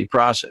immunity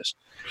process.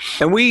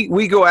 And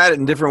we go at it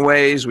in different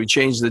ways. We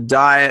change the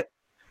diet.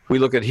 We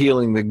look at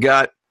healing the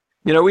gut.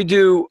 We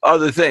do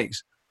other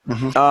things.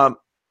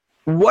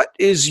 What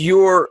is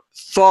your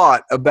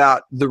thought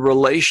about the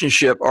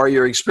relationship, or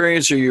your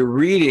experience, or your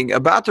reading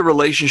about the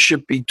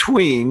relationship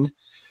between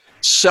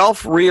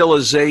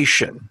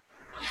self-realization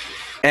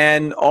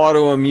and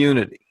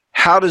autoimmunity?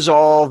 How does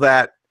all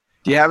that,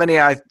 do you have any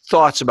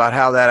thoughts about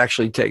how that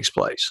actually takes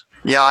place?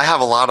 Yeah, I have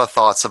a lot of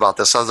thoughts about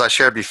this. As I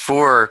shared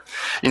before,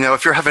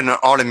 if you're having an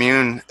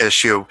autoimmune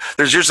issue,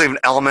 there's usually an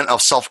element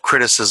of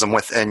self-criticism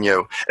within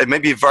you. It may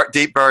be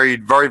deep,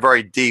 buried, very,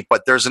 very deep,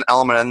 but there's an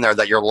element in there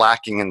that you're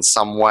lacking in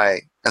some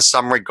way. In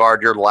some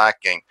regard, you're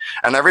lacking.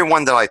 And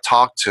everyone that I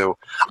talk to,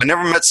 I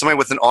never met somebody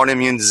with an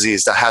autoimmune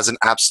disease that has an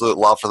absolute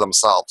love for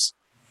themselves,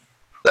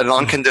 an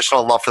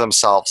unconditional love for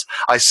themselves.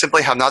 I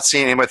simply have not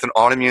seen anyone with an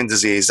autoimmune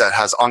disease that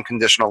has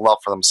unconditional love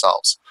for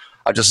themselves.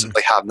 I just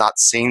simply have not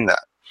seen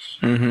that.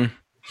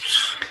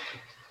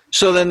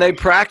 So then they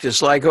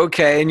practice, like,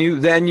 okay, and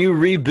you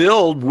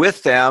rebuild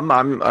with them.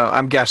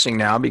 I'm guessing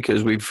now,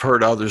 because we've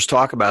heard others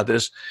talk about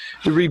this.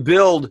 To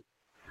rebuild,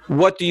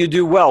 what do you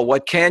do well?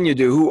 What can you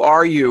do? Who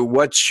are you?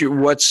 What's your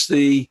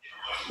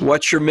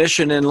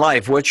mission in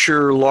life? What's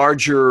your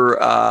larger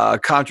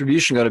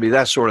contribution going to be?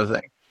 That sort of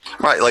thing.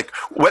 Right. Like,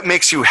 what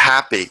makes you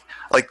happy?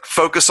 Like,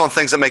 focus on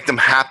things that make them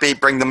happy,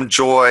 bring them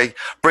joy,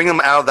 bring them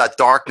out of that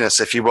darkness,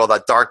 if you will,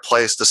 that dark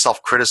place, the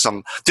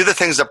self-criticism. Do the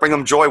things that bring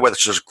them joy, whether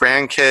it's just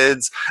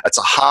grandkids, it's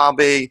a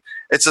hobby,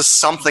 it's just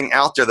something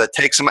out there that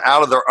takes them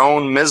out of their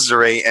own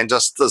misery, and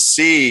just to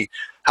see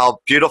how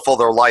beautiful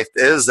their life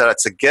is, that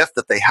it's a gift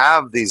that they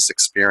have these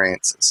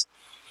experiences.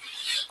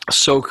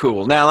 So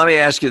cool. Now, let me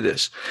ask you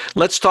this.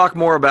 Let's talk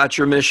more about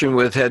your mission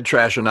with Head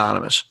Trash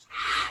Anonymous.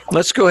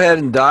 Let's go ahead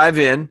and dive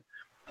in.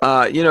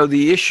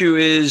 The issue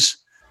is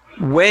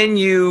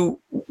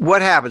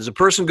what happens? A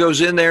person goes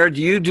in there.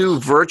 Do you do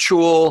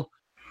virtual?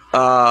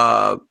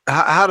 How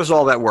does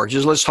all that work?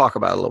 Just let's talk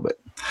about it a little bit.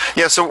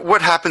 Yeah, so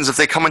what happens if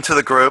they come into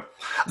the group,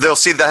 they'll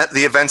see that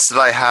the events that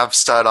I have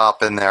set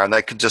up in there, and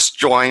they could just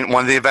join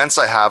one of the events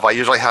I have. I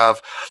usually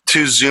have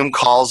 2 Zoom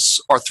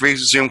calls or 3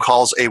 Zoom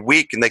calls a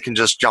week, and they can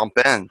just jump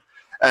in.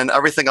 And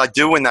everything I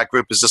do in that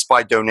group is just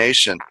by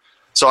donation.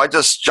 So I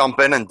just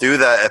jump in and do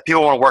that. If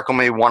people want to work with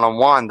me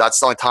one-on-one, that's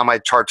the only time I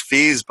charge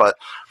fees. But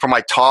for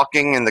my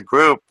talking in the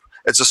group,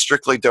 it's a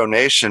strictly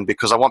donation,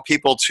 because I want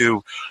people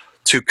to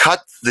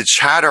cut the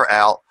chatter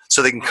out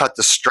so they can cut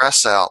the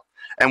stress out.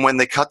 And when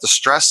they cut the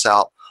stress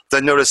out,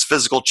 they'll notice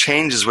physical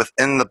changes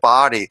within the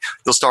body.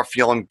 They'll start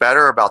feeling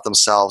better about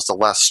themselves, the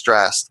less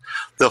stressed.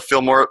 They'll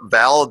feel more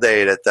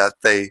validated that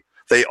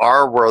they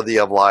are worthy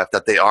of life,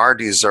 that they are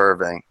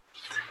deserving.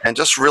 And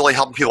just really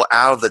helping people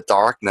out of the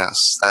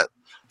darkness, that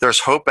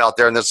there's hope out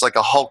there, and there's like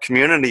a whole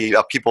community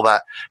of people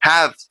that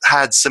have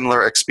had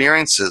similar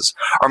experiences.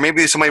 Or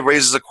maybe somebody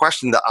raises a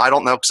question that I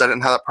don't know because I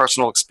didn't have that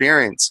personal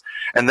experience,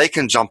 and they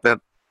can jump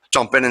in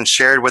and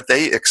share what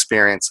they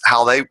experience,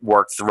 how they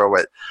work through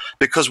it.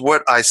 Because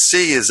what I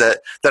see is that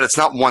it's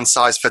not one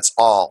size fits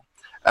all.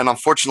 And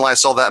unfortunately, I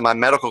saw that in my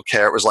medical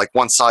care. It was like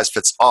one size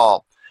fits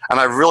all. And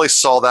I really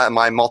saw that in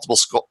my multiple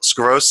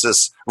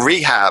sclerosis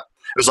rehab.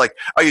 It was like,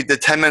 oh, you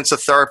did 10 minutes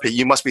of therapy.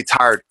 You must be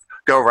tired.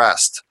 Go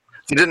rest.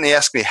 They didn't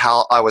ask me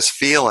how I was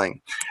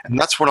feeling. And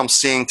that's what I'm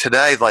seeing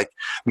today. Like,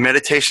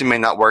 meditation may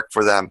not work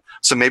for them.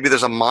 So maybe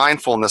there's a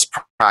mindfulness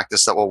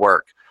practice that will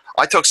work.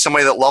 I took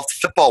somebody that loved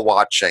football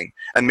watching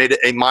and made it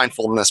a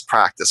mindfulness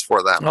practice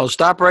for them. Oh,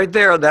 stop right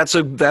there. That's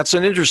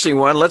an interesting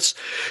one. As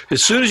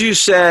soon as you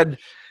said,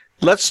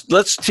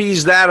 let's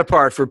tease that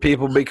apart for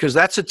people, because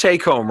that's a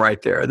take home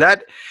right there.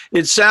 That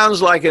it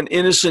sounds like an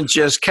innocent,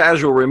 just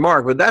casual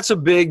remark, but that's a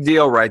big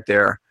deal right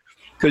there.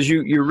 Because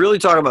you're really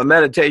talking about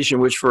meditation,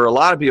 which for a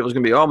lot of people is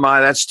going to be, oh my,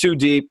 that's too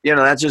deep.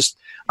 That's just,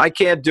 I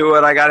can't do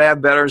it. I got to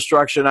have better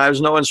instruction. There's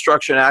no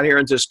instruction out here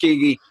in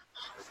Tuskegee.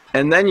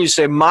 And then you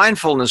say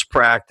mindfulness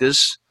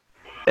practice.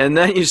 And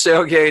then you say,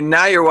 okay,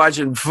 now you're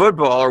watching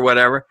football or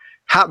whatever.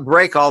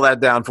 Break all that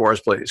down for us,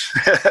 please.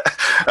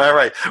 All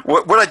right.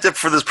 What I did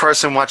for this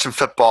person watching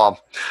football,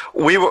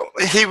 we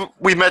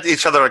met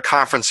each other at a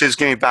conference. He was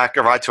getting me back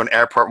a ride to an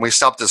airport, and we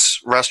stopped at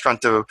this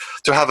restaurant to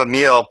have a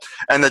meal,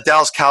 and the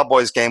Dallas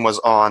Cowboys game was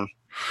on.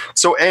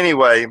 So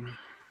anyway,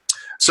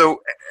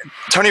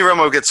 Tony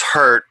Romo gets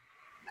hurt,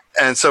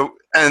 and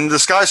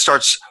this guy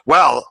starts,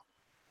 well,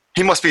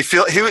 he must be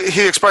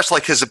he expressed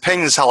like his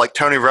opinions, how like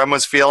Tony Romo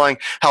was feeling,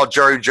 how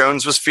Jerry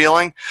Jones was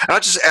feeling, and I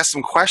just asked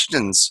him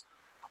questions.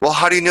 Well,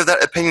 how do you know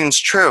that opinion's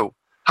true?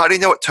 How do you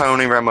know what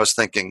Tony Romo's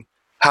thinking?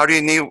 How do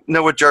you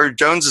know what Jerry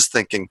Jones is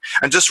thinking?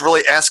 And just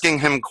really asking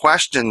him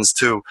questions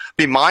to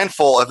be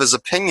mindful of his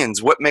opinions,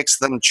 what makes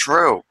them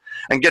true,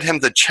 and get him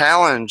to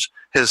challenge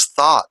his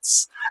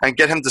thoughts and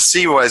get him to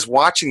see while he's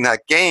watching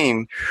that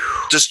game,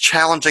 just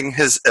challenging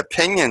his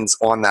opinions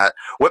on that.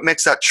 What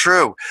makes that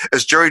true?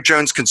 Is Jerry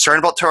Jones concerned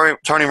about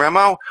Tony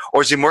Romo,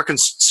 or is he more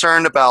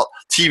concerned about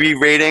TV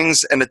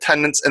ratings and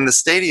attendance in the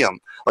stadium?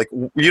 Like,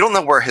 you don't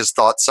know where his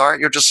thoughts are.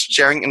 You're just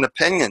sharing an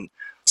opinion.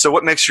 So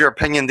what makes your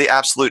opinion the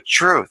absolute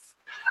truth?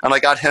 And I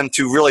got him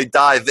to really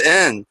dive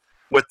in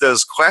with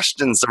those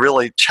questions to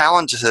really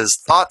challenge his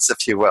thoughts,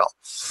 if you will.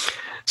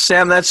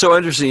 Sam, that's so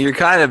interesting. You're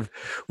kind of,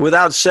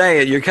 without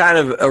saying it, you're kind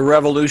of a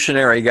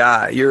revolutionary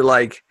guy. You're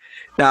like,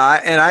 now,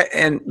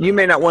 and you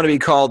may not want to be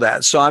called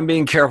that. So I'm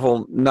being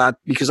careful, not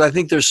because I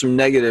think there's some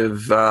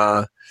negative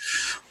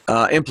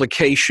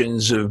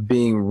implications of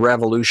being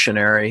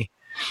revolutionary.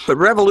 But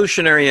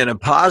revolutionary in a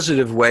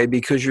positive way,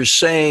 because you're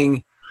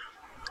saying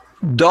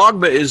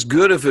dogma is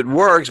good if it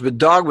works, but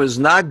dogma is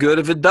not good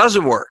if it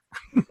doesn't work.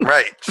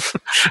 Right.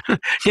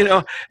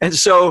 And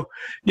so,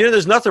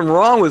 there's nothing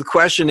wrong with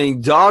questioning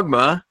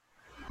dogma,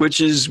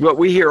 which is what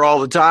we hear all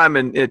the time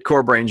at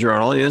Core Brain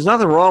Journal. There's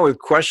nothing wrong with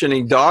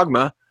questioning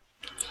dogma.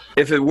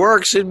 If it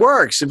works, it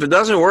works. If it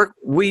doesn't work,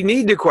 we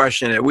need to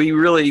question it. We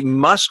really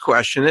must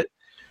question it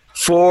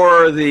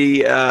for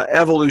the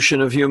evolution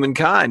of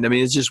humankind. I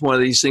mean, it's just one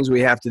of these things we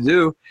have to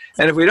do.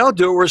 And if we don't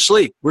do it, we're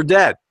asleep. We're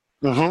dead.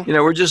 Mm-hmm.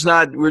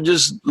 We're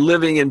just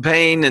living in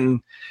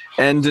pain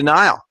and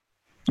denial.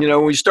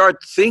 When we start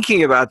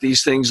thinking about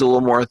these things a little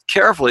more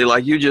carefully,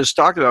 like you just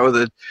talked about with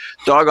a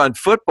doggone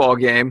football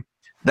game,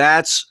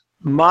 that's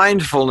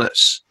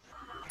mindfulness.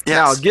 Yes.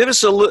 Now, give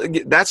us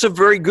that's a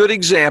very good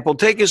example.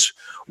 Take us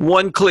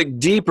one click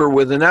deeper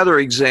with another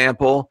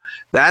example,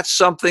 that's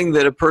something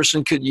that a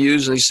person could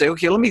use and they say,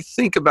 okay, let me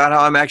think about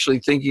how I'm actually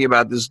thinking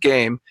about this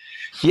game.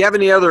 Do you have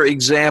any other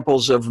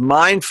examples of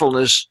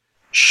mindfulness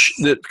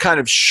that kind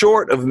of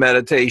short of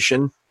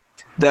meditation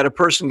that a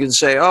person can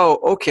say, oh,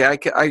 okay,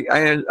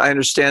 I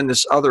understand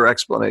this other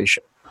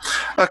explanation?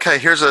 Okay,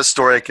 here's a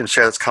story I can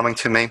share that's coming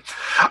to me.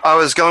 I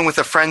was going with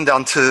a friend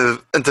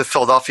into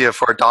Philadelphia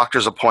for a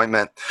doctor's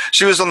appointment.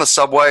 She was on the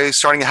subway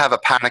starting to have a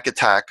panic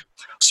attack.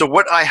 So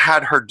what I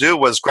had her do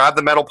was grab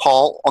the metal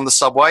pole on the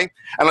subway,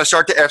 and I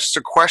started to ask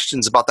her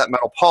questions about that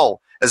metal pole.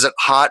 Is it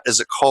hot? Is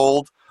it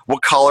cold?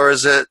 What color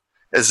is it?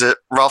 Is it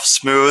rough,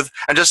 smooth?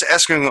 And just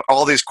asking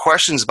all these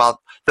questions about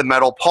the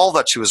metal pole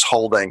that she was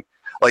holding,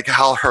 like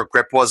how her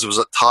grip was. Was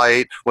it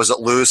tight? Was it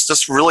loose?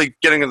 Just really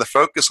getting her the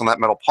focus on that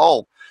metal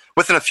pole.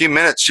 Within a few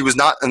minutes, she was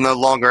no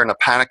longer in a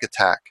panic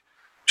attack.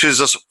 She was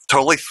just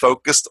totally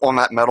focused on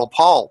that metal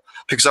pole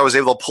because I was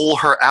able to pull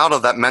her out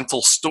of that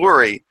mental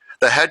story,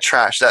 the head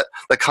trash,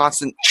 the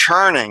constant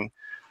churning,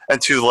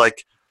 into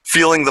like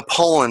feeling the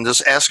pole and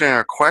just asking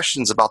her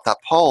questions about that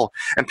pole.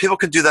 And people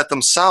can do that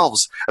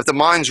themselves. If the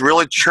mind's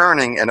really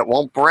churning and it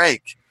won't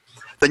break,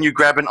 then you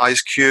grab an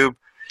ice cube,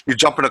 you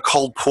jump in a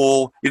cold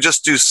pool, you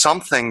just do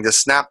something to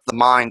snap the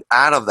mind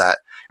out of that.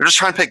 You're just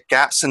trying to pick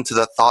gaps into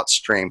the thought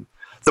stream.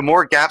 The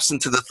more gaps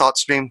into the thought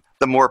stream,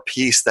 the more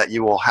peace that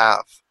you will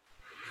have.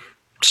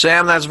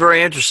 Sam, that's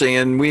very interesting.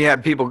 And we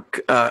have people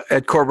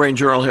at Core Brain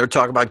Journal here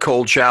talk about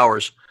cold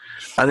showers.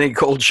 I think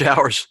cold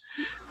showers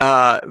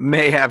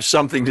may have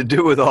something to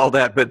do with all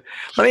that. But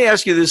let me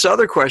ask you this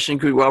other question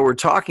while we're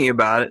talking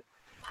about it.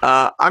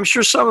 I'm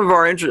sure some of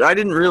our interest, I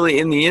didn't really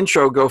in the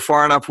intro go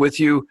far enough with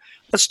you.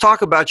 Let's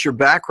talk about your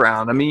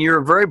background. I mean,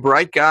 you're a very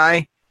bright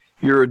guy.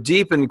 You're a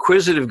deep,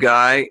 inquisitive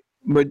guy.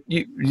 But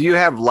do you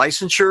have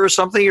licensure or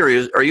something, or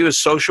are you a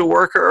social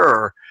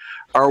worker,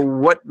 or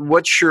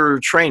what's your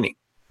training?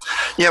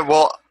 Yeah,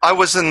 well, I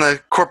was in the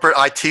corporate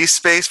IT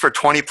space for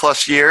 20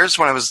 plus years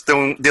when I was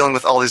dealing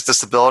with all these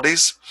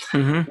disabilities,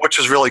 which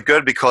was really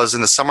good because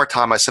in the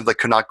summertime I simply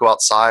could not go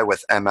outside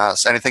with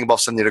MS. Anything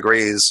above 70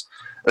 degrees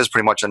is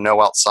pretty much a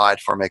no outside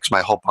for me because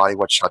my whole body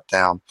would shut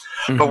down.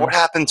 But what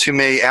happened to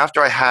me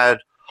after I had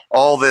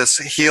all this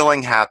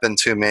healing happen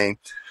to me,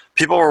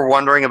 people were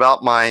wondering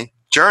about my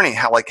journey.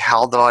 How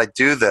did I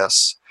do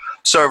this?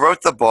 So I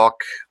wrote the book.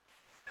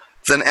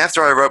 Then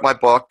after I wrote my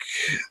book,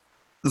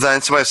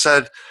 then somebody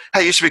said,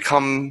 hey, you should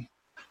become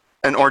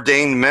an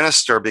ordained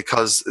minister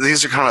because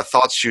these are kind of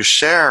thoughts you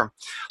share.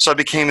 So I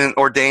became an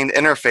ordained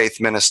interfaith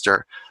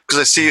minister because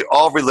I see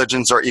all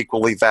religions are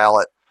equally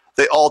valid.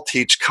 They all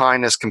teach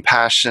kindness,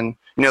 compassion,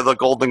 the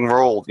golden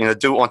rule,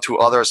 do unto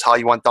others how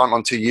you want done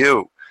unto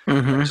you.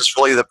 Just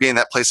really being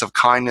that place of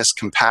kindness,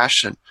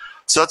 compassion.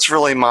 So that's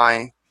really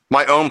my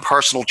own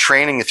personal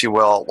training, if you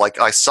will.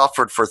 Like I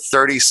suffered for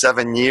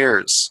 37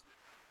 years.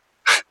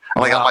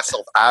 And I got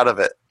myself out of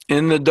it.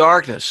 In the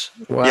darkness.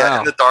 Wow. Yeah,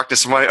 in the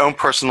darkness, my own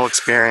personal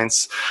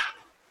experience.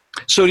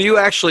 So do you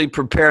actually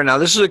prepare? Now,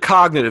 this is a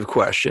cognitive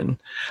question.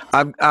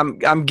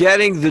 I'm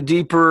getting the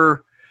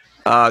deeper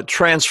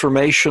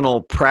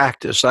transformational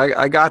practice.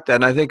 I got that.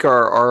 And I think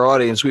our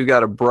audience, we've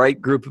got a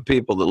bright group of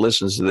people that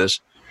listens to this.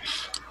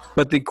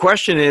 But the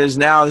question is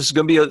now, this is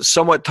going to be a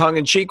somewhat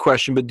tongue-in-cheek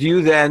question, but do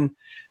you then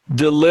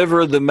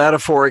deliver the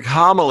metaphoric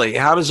homily?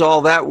 How does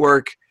all that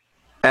work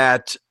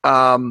at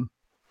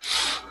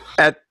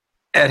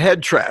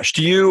Head Trash?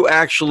 Do you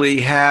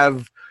actually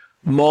have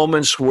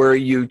moments where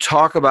you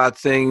talk about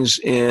things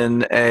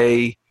in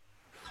a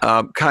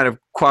kind of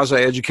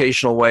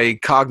quasi-educational way,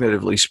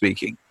 cognitively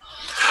speaking?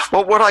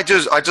 Well, what I do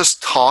is I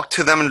just talk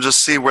to them and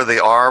just see where they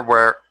are,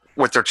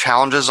 what their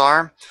challenges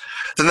are.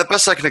 Then the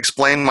best I can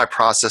explain my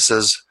process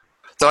is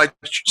that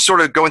I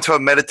sort of go into a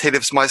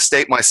meditative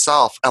state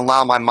myself and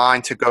allow my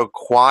mind to go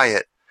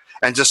quiet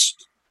and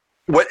just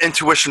what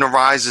intuition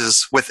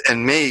arises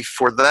within me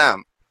for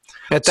them.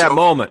 At that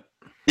moment.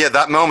 Yeah,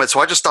 that moment.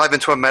 So I just dive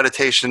into a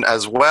meditation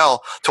as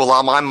well to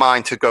allow my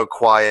mind to go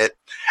quiet.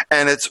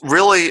 And it's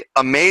really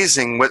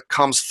amazing what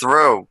comes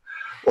through.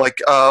 Like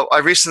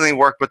I recently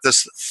worked with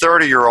this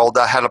 30-year-old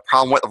that had a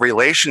problem with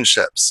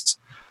relationships.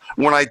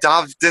 When I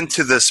dived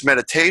into this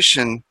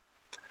meditation,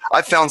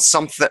 I found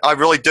something, I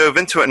really dove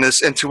into it, and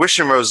this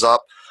intuition rose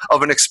up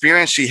of an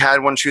experience she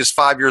had when she was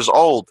 5 years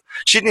old.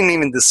 She didn't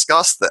even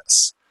discuss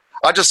this.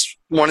 I just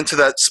went into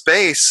that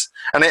space,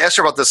 and I asked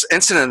her about this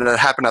incident that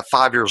happened at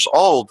 5 years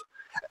old,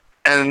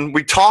 and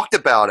we talked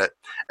about it.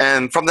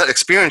 And from that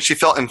experience, she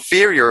felt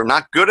inferior,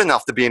 not good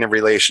enough to be in a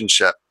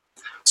relationship.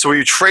 So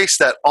we traced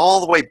that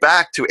all the way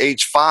back to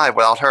age 5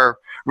 without her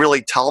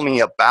really telling me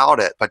about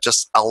it, but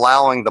just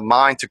allowing the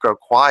mind to go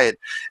quiet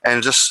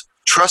and just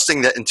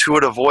trusting that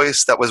intuitive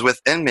voice that was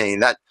within me.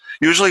 And that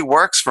usually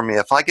works for me.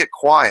 If I get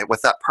quiet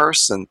with that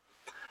person,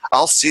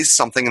 I'll see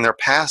something in their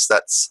past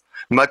that's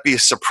might be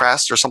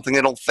suppressed or something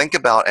they don't think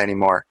about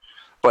anymore.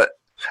 But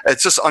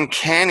it's just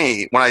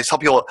uncanny when I tell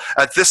people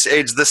at this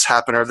age this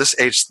happened or this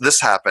age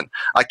this happened.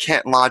 I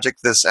can't logic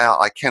this out.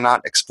 I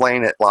cannot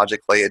explain it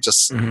logically. It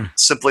just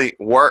simply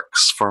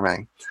works for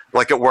me,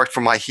 like it worked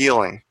for my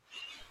healing.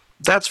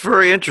 That's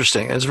very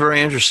interesting. It's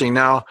very interesting.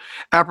 Now,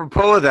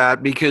 apropos of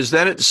that, because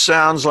then it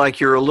sounds like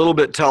you're a little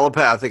bit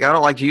telepathic. I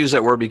don't like to use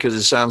that word because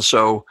it sounds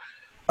so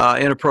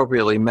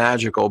inappropriately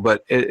magical,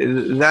 but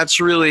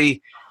that's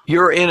really,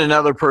 you're in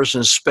another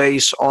person's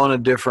space on a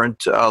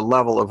different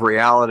level of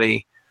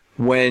reality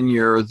when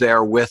you're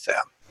there with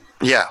them.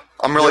 Yeah,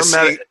 I'm really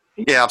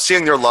I'm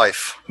seeing their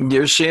life.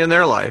 You're seeing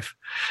their life.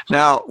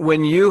 Now,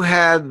 when you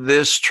had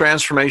this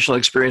transformational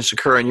experience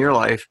occur in your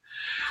life,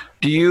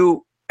 do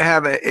you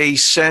have a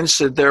sense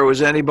that there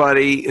was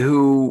anybody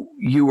who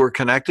you were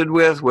connected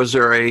with? Was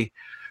there a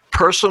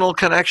personal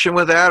connection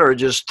with that, or it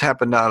just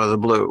happened out of the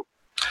blue?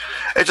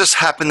 It just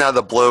happened out of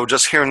the blue,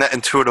 just hearing that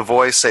intuitive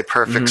voice say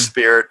perfect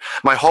spirit.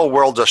 My whole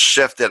world just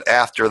shifted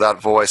after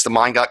that voice. The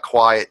mind got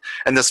quiet,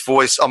 and this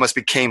voice almost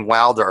became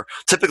louder.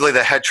 Typically,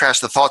 the head trash,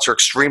 the thoughts are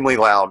extremely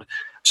loud,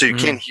 so you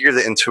can't hear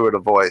the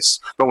intuitive voice.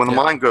 But when the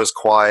mind goes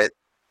quiet,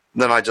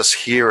 then I just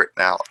hear it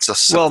now. It's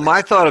just well,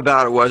 my thought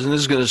about it was, and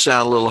this is going to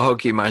sound a little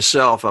hokey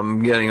myself,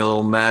 I'm getting a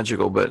little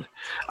magical, but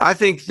I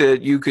think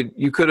that you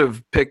could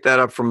have picked that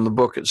up from the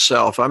book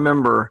itself. I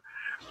remember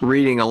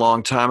reading a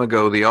long time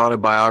ago the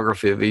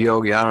autobiography of a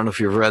yogi. I don't know if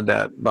you've read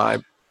that, by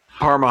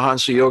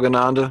Paramahansa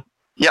Yogananda.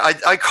 Yeah,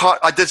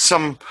 I did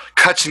some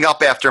catching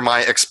up after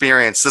my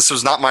experience. This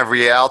was not my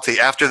reality.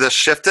 After this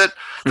shifted,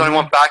 then I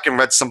went back and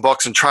read some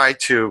books and tried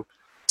to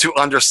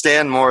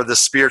understand more of the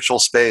spiritual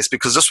space,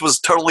 because this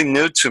was totally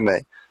new to me.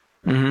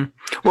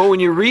 Well, when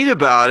you read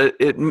about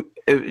it,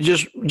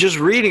 just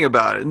reading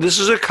about it, and this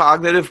is a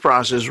cognitive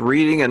process,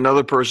 reading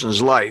another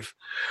person's life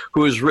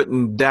who has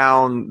written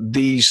down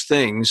these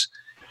things,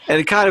 and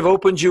it kind of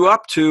opens you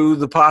up to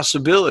the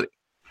possibility.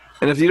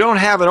 And if you don't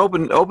have an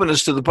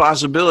openness to the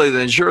possibility,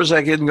 then sure as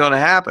heck isn't going to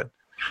happen.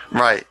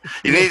 Right.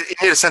 You need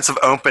a sense of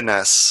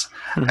openness.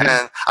 And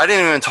I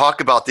didn't even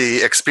talk about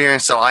the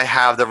experience that I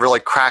have that really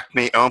cracked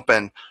me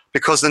open,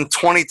 because in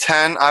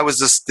 2010, I was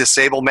this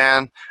disabled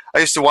man. I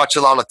used to watch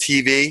a lot of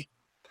TV.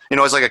 You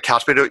know, I was like a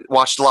couch potato,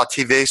 watched a lot of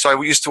TV. So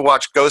I used to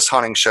watch ghost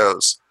hunting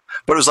shows,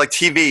 but it was like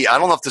TV. I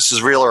don't know if this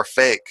is real or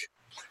fake.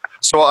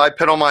 So I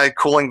put on my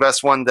cooling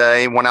vest one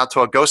day, went out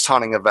to a ghost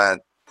hunting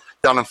event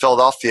down in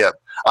Philadelphia.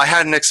 I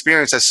had an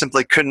experience I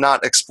simply could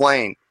not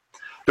explain.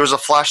 There was a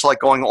flashlight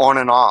going on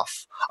and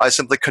off. I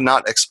simply could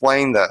not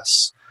explain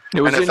this. It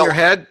was in your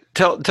head?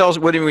 Tell us,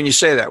 what do you mean when you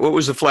say that? What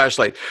was the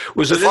flashlight?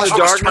 Was it in the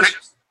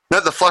darkness?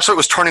 No, the flashlight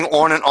was turning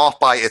on and off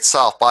by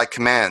itself, by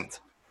command.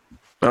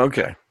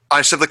 Okay.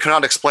 I simply could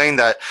not explain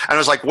that. And I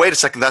was like, wait a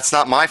second, that's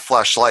not my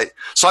flashlight.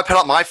 So I put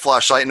out my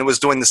flashlight, and it was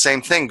doing the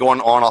same thing,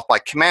 going on and off by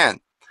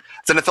command.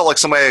 Then it felt like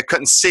somebody I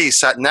couldn't see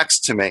sat next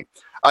to me.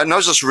 And I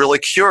was just really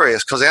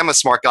curious, because I am a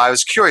smart guy. I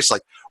was curious,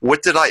 like,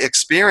 what did I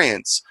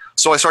experience?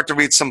 So I started to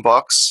read some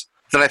books.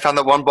 Then I found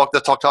that one book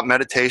that talked about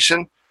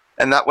meditation,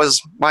 and that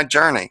was my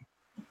journey.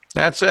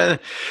 That's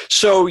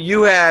so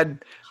you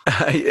had,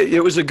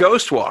 it was a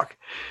ghost walk,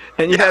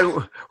 and you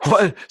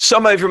had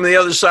somebody from the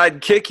other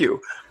side kick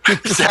you.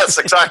 Yes,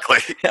 exactly.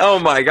 Oh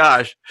my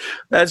gosh,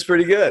 that's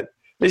pretty good.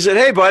 He said,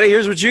 "Hey, buddy,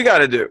 here's what you got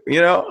to do." You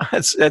know,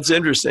 that's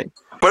interesting.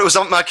 But it was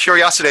my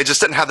curiosity. I just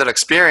didn't have that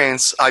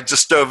experience. I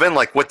just dove in,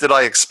 like, what did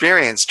I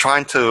experience?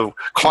 Trying to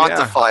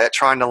quantify it,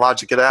 trying to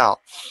logic it out.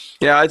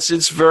 Yeah,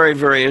 it's very,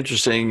 very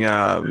interesting. You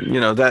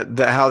know,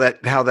 how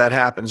that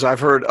happens. I've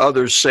heard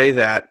others say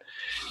that,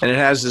 and it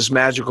has this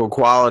magical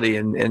quality.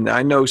 And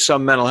I know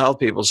some mental health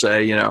people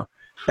say, you know,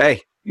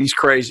 hey, he's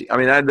crazy. I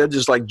mean, they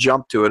just like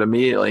jump to it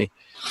immediately,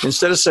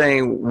 instead of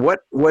saying,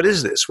 what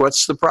is this?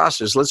 What's the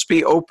process? Let's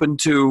be open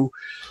to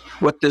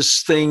what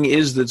this thing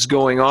is that's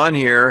going on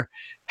here.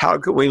 How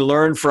can we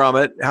learn from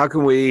it? How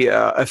can we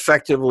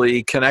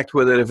effectively connect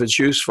with it if it's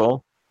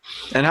useful?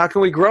 And how can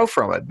we grow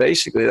from it?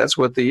 Basically, that's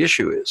what the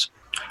issue is.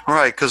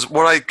 Right, because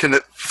what I can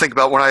think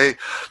about when I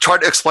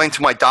tried to explain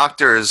to my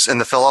doctors in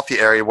the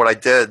Philadelphia area what I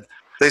did,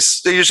 they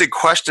usually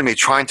question me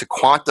trying to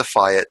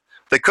quantify it.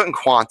 They couldn't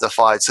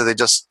quantify it, so they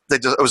just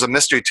it was a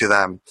mystery to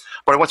them.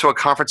 But I went to a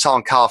conference hall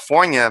in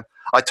California.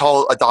 I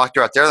told a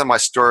doctor out there that my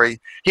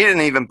story. He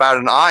didn't even bat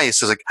an eye. He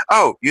says, like,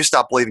 "Oh, you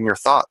stopped believing your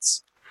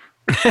thoughts."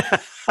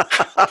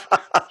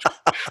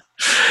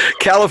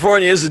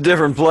 California is a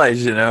different place,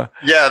 you know.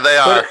 Yeah, they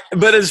are.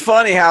 But it's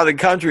funny how the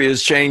country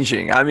is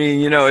changing. I mean,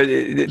 you know,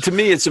 to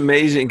me, it's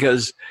amazing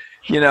because,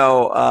 you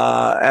know,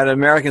 at an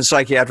American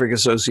Psychiatric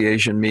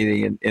Association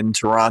meeting in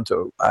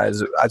Toronto,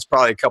 it's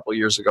probably a couple of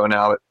years ago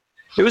now, but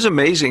it was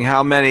amazing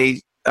how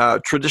many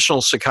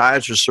traditional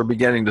psychiatrists are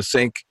beginning to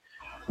think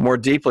more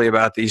deeply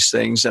about these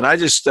things. And I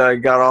just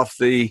got off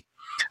a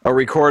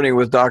recording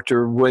with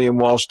Dr. William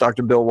Walsh,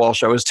 Dr. Bill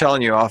Walsh. I was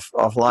telling you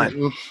offline.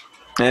 Mm-hmm.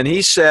 And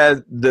he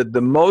said that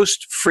the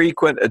most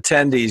frequent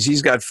attendees,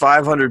 he's got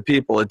 500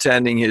 people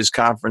attending his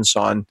conference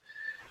on,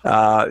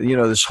 you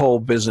know, this whole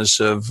business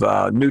of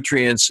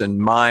nutrients and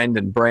mind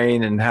and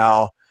brain and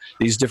how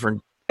these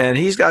different, and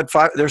he's got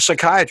they're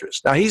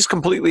psychiatrists. Now, he's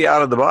completely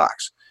out of the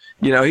box.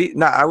 You know,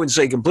 I wouldn't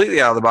say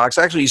completely out of the box.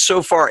 Actually, he's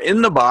so far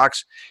in the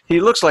box,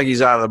 he looks like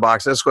he's out of the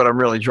box. That's what I'm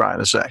really trying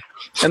to say.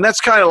 And that's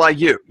kind of like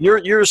you.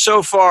 You're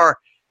so far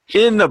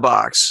in the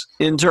box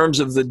in terms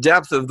of the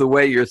depth of the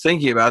way you're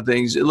thinking about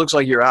things. It looks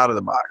like you're out of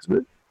the box.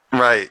 But,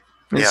 Right.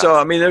 and so,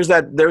 I mean, there's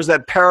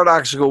that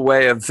paradoxical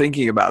way of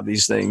thinking about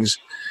these things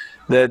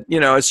that,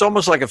 it's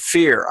almost like a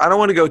fear. I don't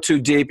want to go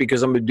too deep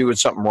because I'm going to be doing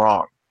something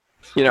wrong.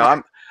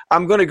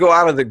 I'm going to go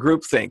out of the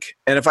group think.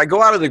 And if I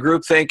go out of the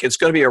group think, it's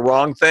going to be a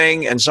wrong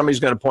thing, and somebody's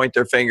going to point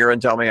their finger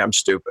and tell me I'm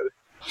stupid.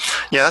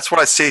 Yeah, that's what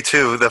I see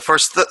too. The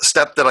first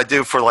step that I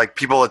do for like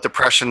people with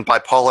depression,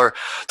 bipolar,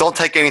 don't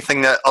take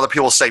anything that other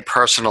people say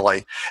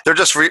personally. They're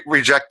just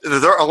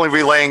they're only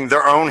relaying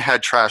their own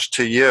head trash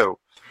to you.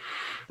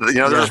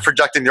 They're just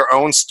projecting their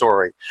own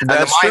story.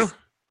 That's true.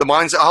 The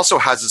mind also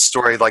has its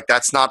story, like,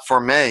 that's not for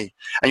me.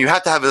 And you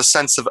have to have a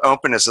sense of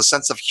openness, a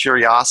sense of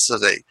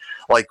curiosity.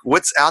 Like,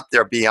 what's out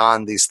there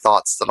beyond these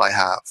thoughts that I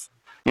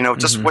have?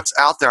 Just what's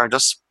out there, and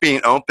just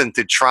being open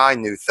to try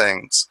new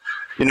things.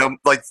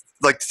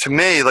 Like to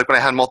me, like when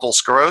I had multiple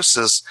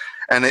sclerosis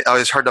and I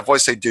always heard the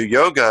voice say, do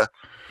yoga,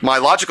 my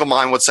logical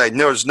mind would say,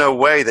 no, there's no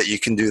way that you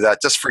can do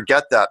that. Just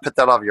forget that. Put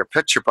that out of your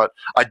picture. But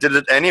I did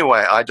it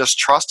anyway. I just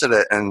trusted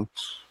it, and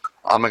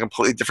I'm a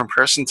completely different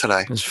person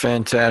today. It's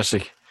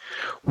fantastic.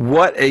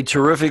 What a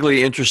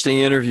terrifically interesting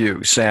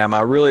interview, Sam.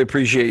 I really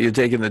appreciate you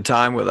taking the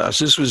time with us.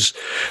 This was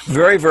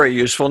very, very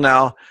useful.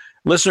 Now,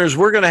 listeners,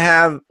 we're going to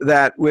have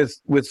that with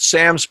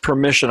Sam's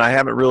permission. I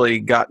haven't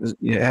really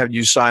have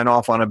you sign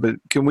off on it, but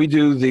can we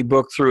do the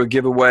book through a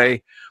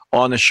giveaway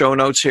on the show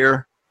notes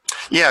here?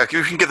 Yeah,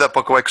 you can give that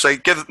book away, because I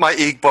give my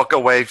e-book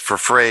away for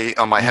free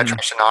on my Head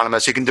Trash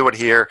Anonymous. You can do it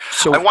here.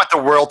 So I want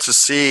the world to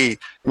see,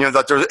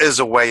 that there is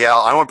a way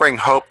out. I want to bring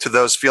hope to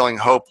those feeling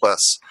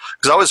hopeless,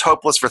 because I was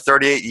hopeless for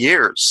 38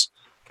 years.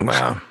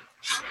 Wow.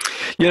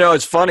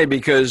 It's funny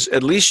because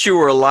at least you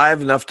were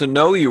alive enough to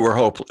know you were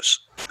hopeless.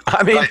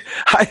 I mean,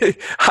 right.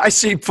 I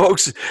see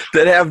folks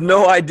that have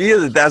no idea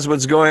that that's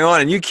what's going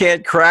on, and you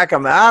can't crack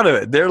them out of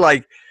it. They're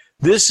like,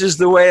 this is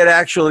the way it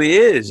actually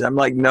is. I'm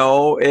like,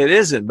 no, it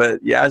isn't.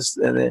 But yes,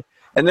 and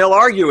they'll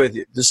argue with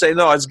you to say,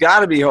 no, it's got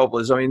to be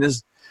hopeless. I mean,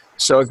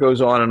 so it goes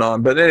on and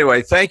on. But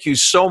anyway, thank you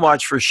so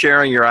much for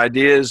sharing your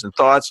ideas and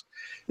thoughts.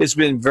 It's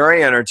been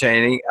very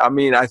entertaining. I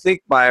mean, I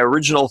think my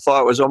original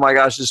thought was, oh my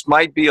gosh, this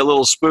might be a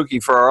little spooky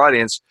for our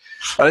audience.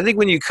 But I think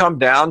when you come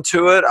down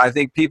to it, I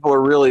think people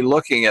are really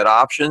looking at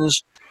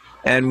options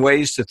and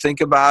ways to think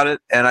about it.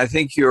 And I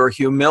think your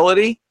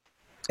humility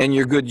and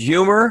your good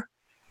humor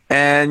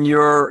and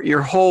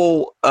your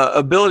whole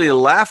ability to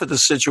laugh at the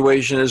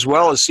situation as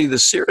well as see the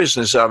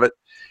seriousness of it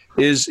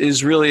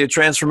is really a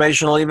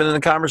transformational even in the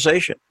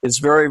conversation. It's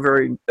very,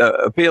 very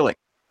appealing.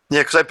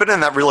 Yeah, because I've been in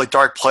that really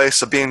dark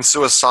place of being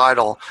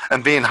suicidal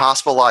and being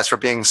hospitalized for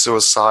being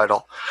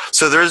suicidal.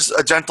 So there's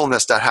a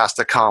gentleness that has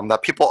to come,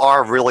 that people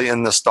are really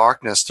in this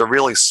darkness. They're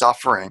really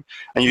suffering.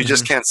 And you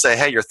just can't say,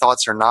 hey, your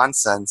thoughts are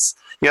nonsense.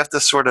 You have to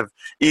sort of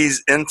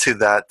ease into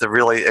that to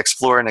really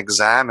explore and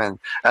examine,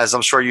 as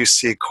I'm sure you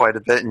see quite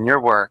a bit in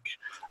your work,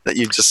 that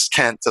you just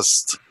can't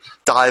just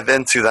dive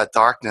into that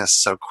darkness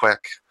so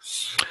quick.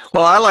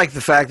 Well, I like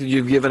the fact that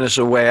you've given us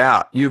a way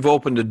out. You've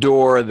opened a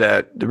door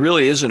that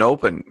really isn't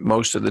open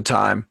most of the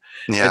time.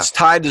 Yeah. It's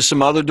tied to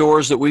some other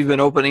doors that we've been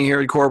opening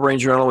here at Core Brain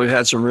Journal. We've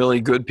had some really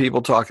good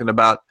people talking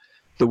about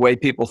the way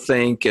people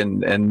think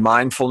and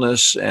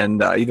mindfulness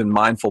and even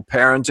mindful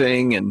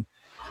parenting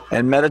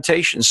and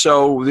meditation.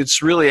 So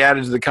it's really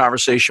added to the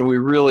conversation. We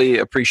really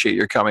appreciate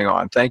your coming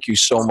on. Thank you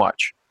so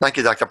much. Thank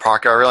you, Dr.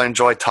 Parker. I really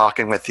enjoyed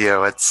talking with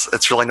you.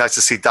 It's really nice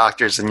to see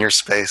doctors in your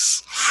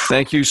space.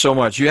 Thank you so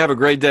much. You have a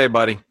great day,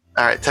 buddy.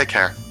 All right, take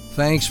care.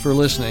 Thanks for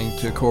listening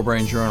to Core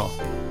Brain Journal.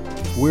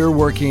 We're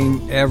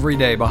working every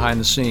day behind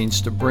the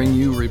scenes to bring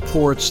you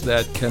reports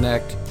that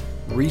connect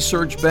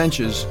research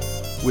benches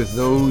with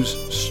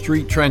those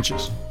street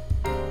trenches.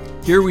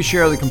 Here we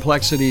share the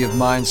complexity of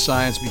mind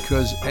science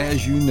because,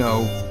 as you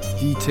know,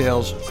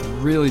 details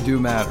really do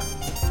matter.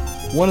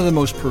 One of the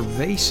most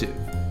pervasive,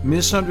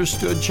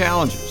 misunderstood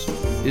challenges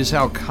is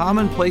how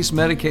commonplace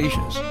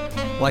medications,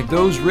 like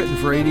those written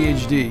for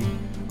ADHD,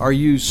 are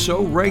used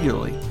so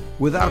regularly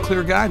without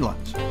clear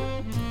guidelines.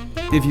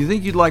 If you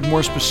think you'd like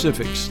more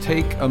specifics,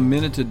 take a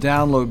minute to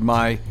download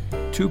my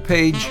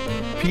 2-page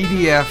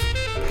PDF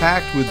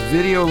packed with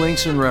video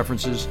links and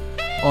references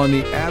on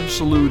the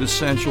absolute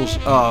essentials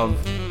of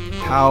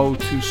how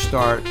to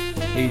start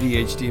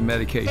ADHD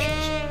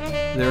medications.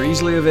 They're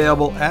easily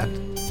available at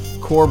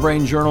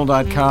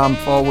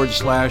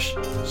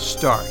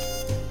corebrainjournal.com/start.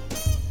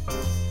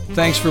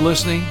 Thanks for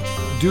listening.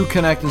 Do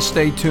connect and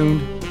stay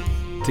tuned.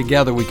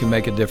 Together we can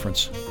make a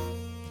difference.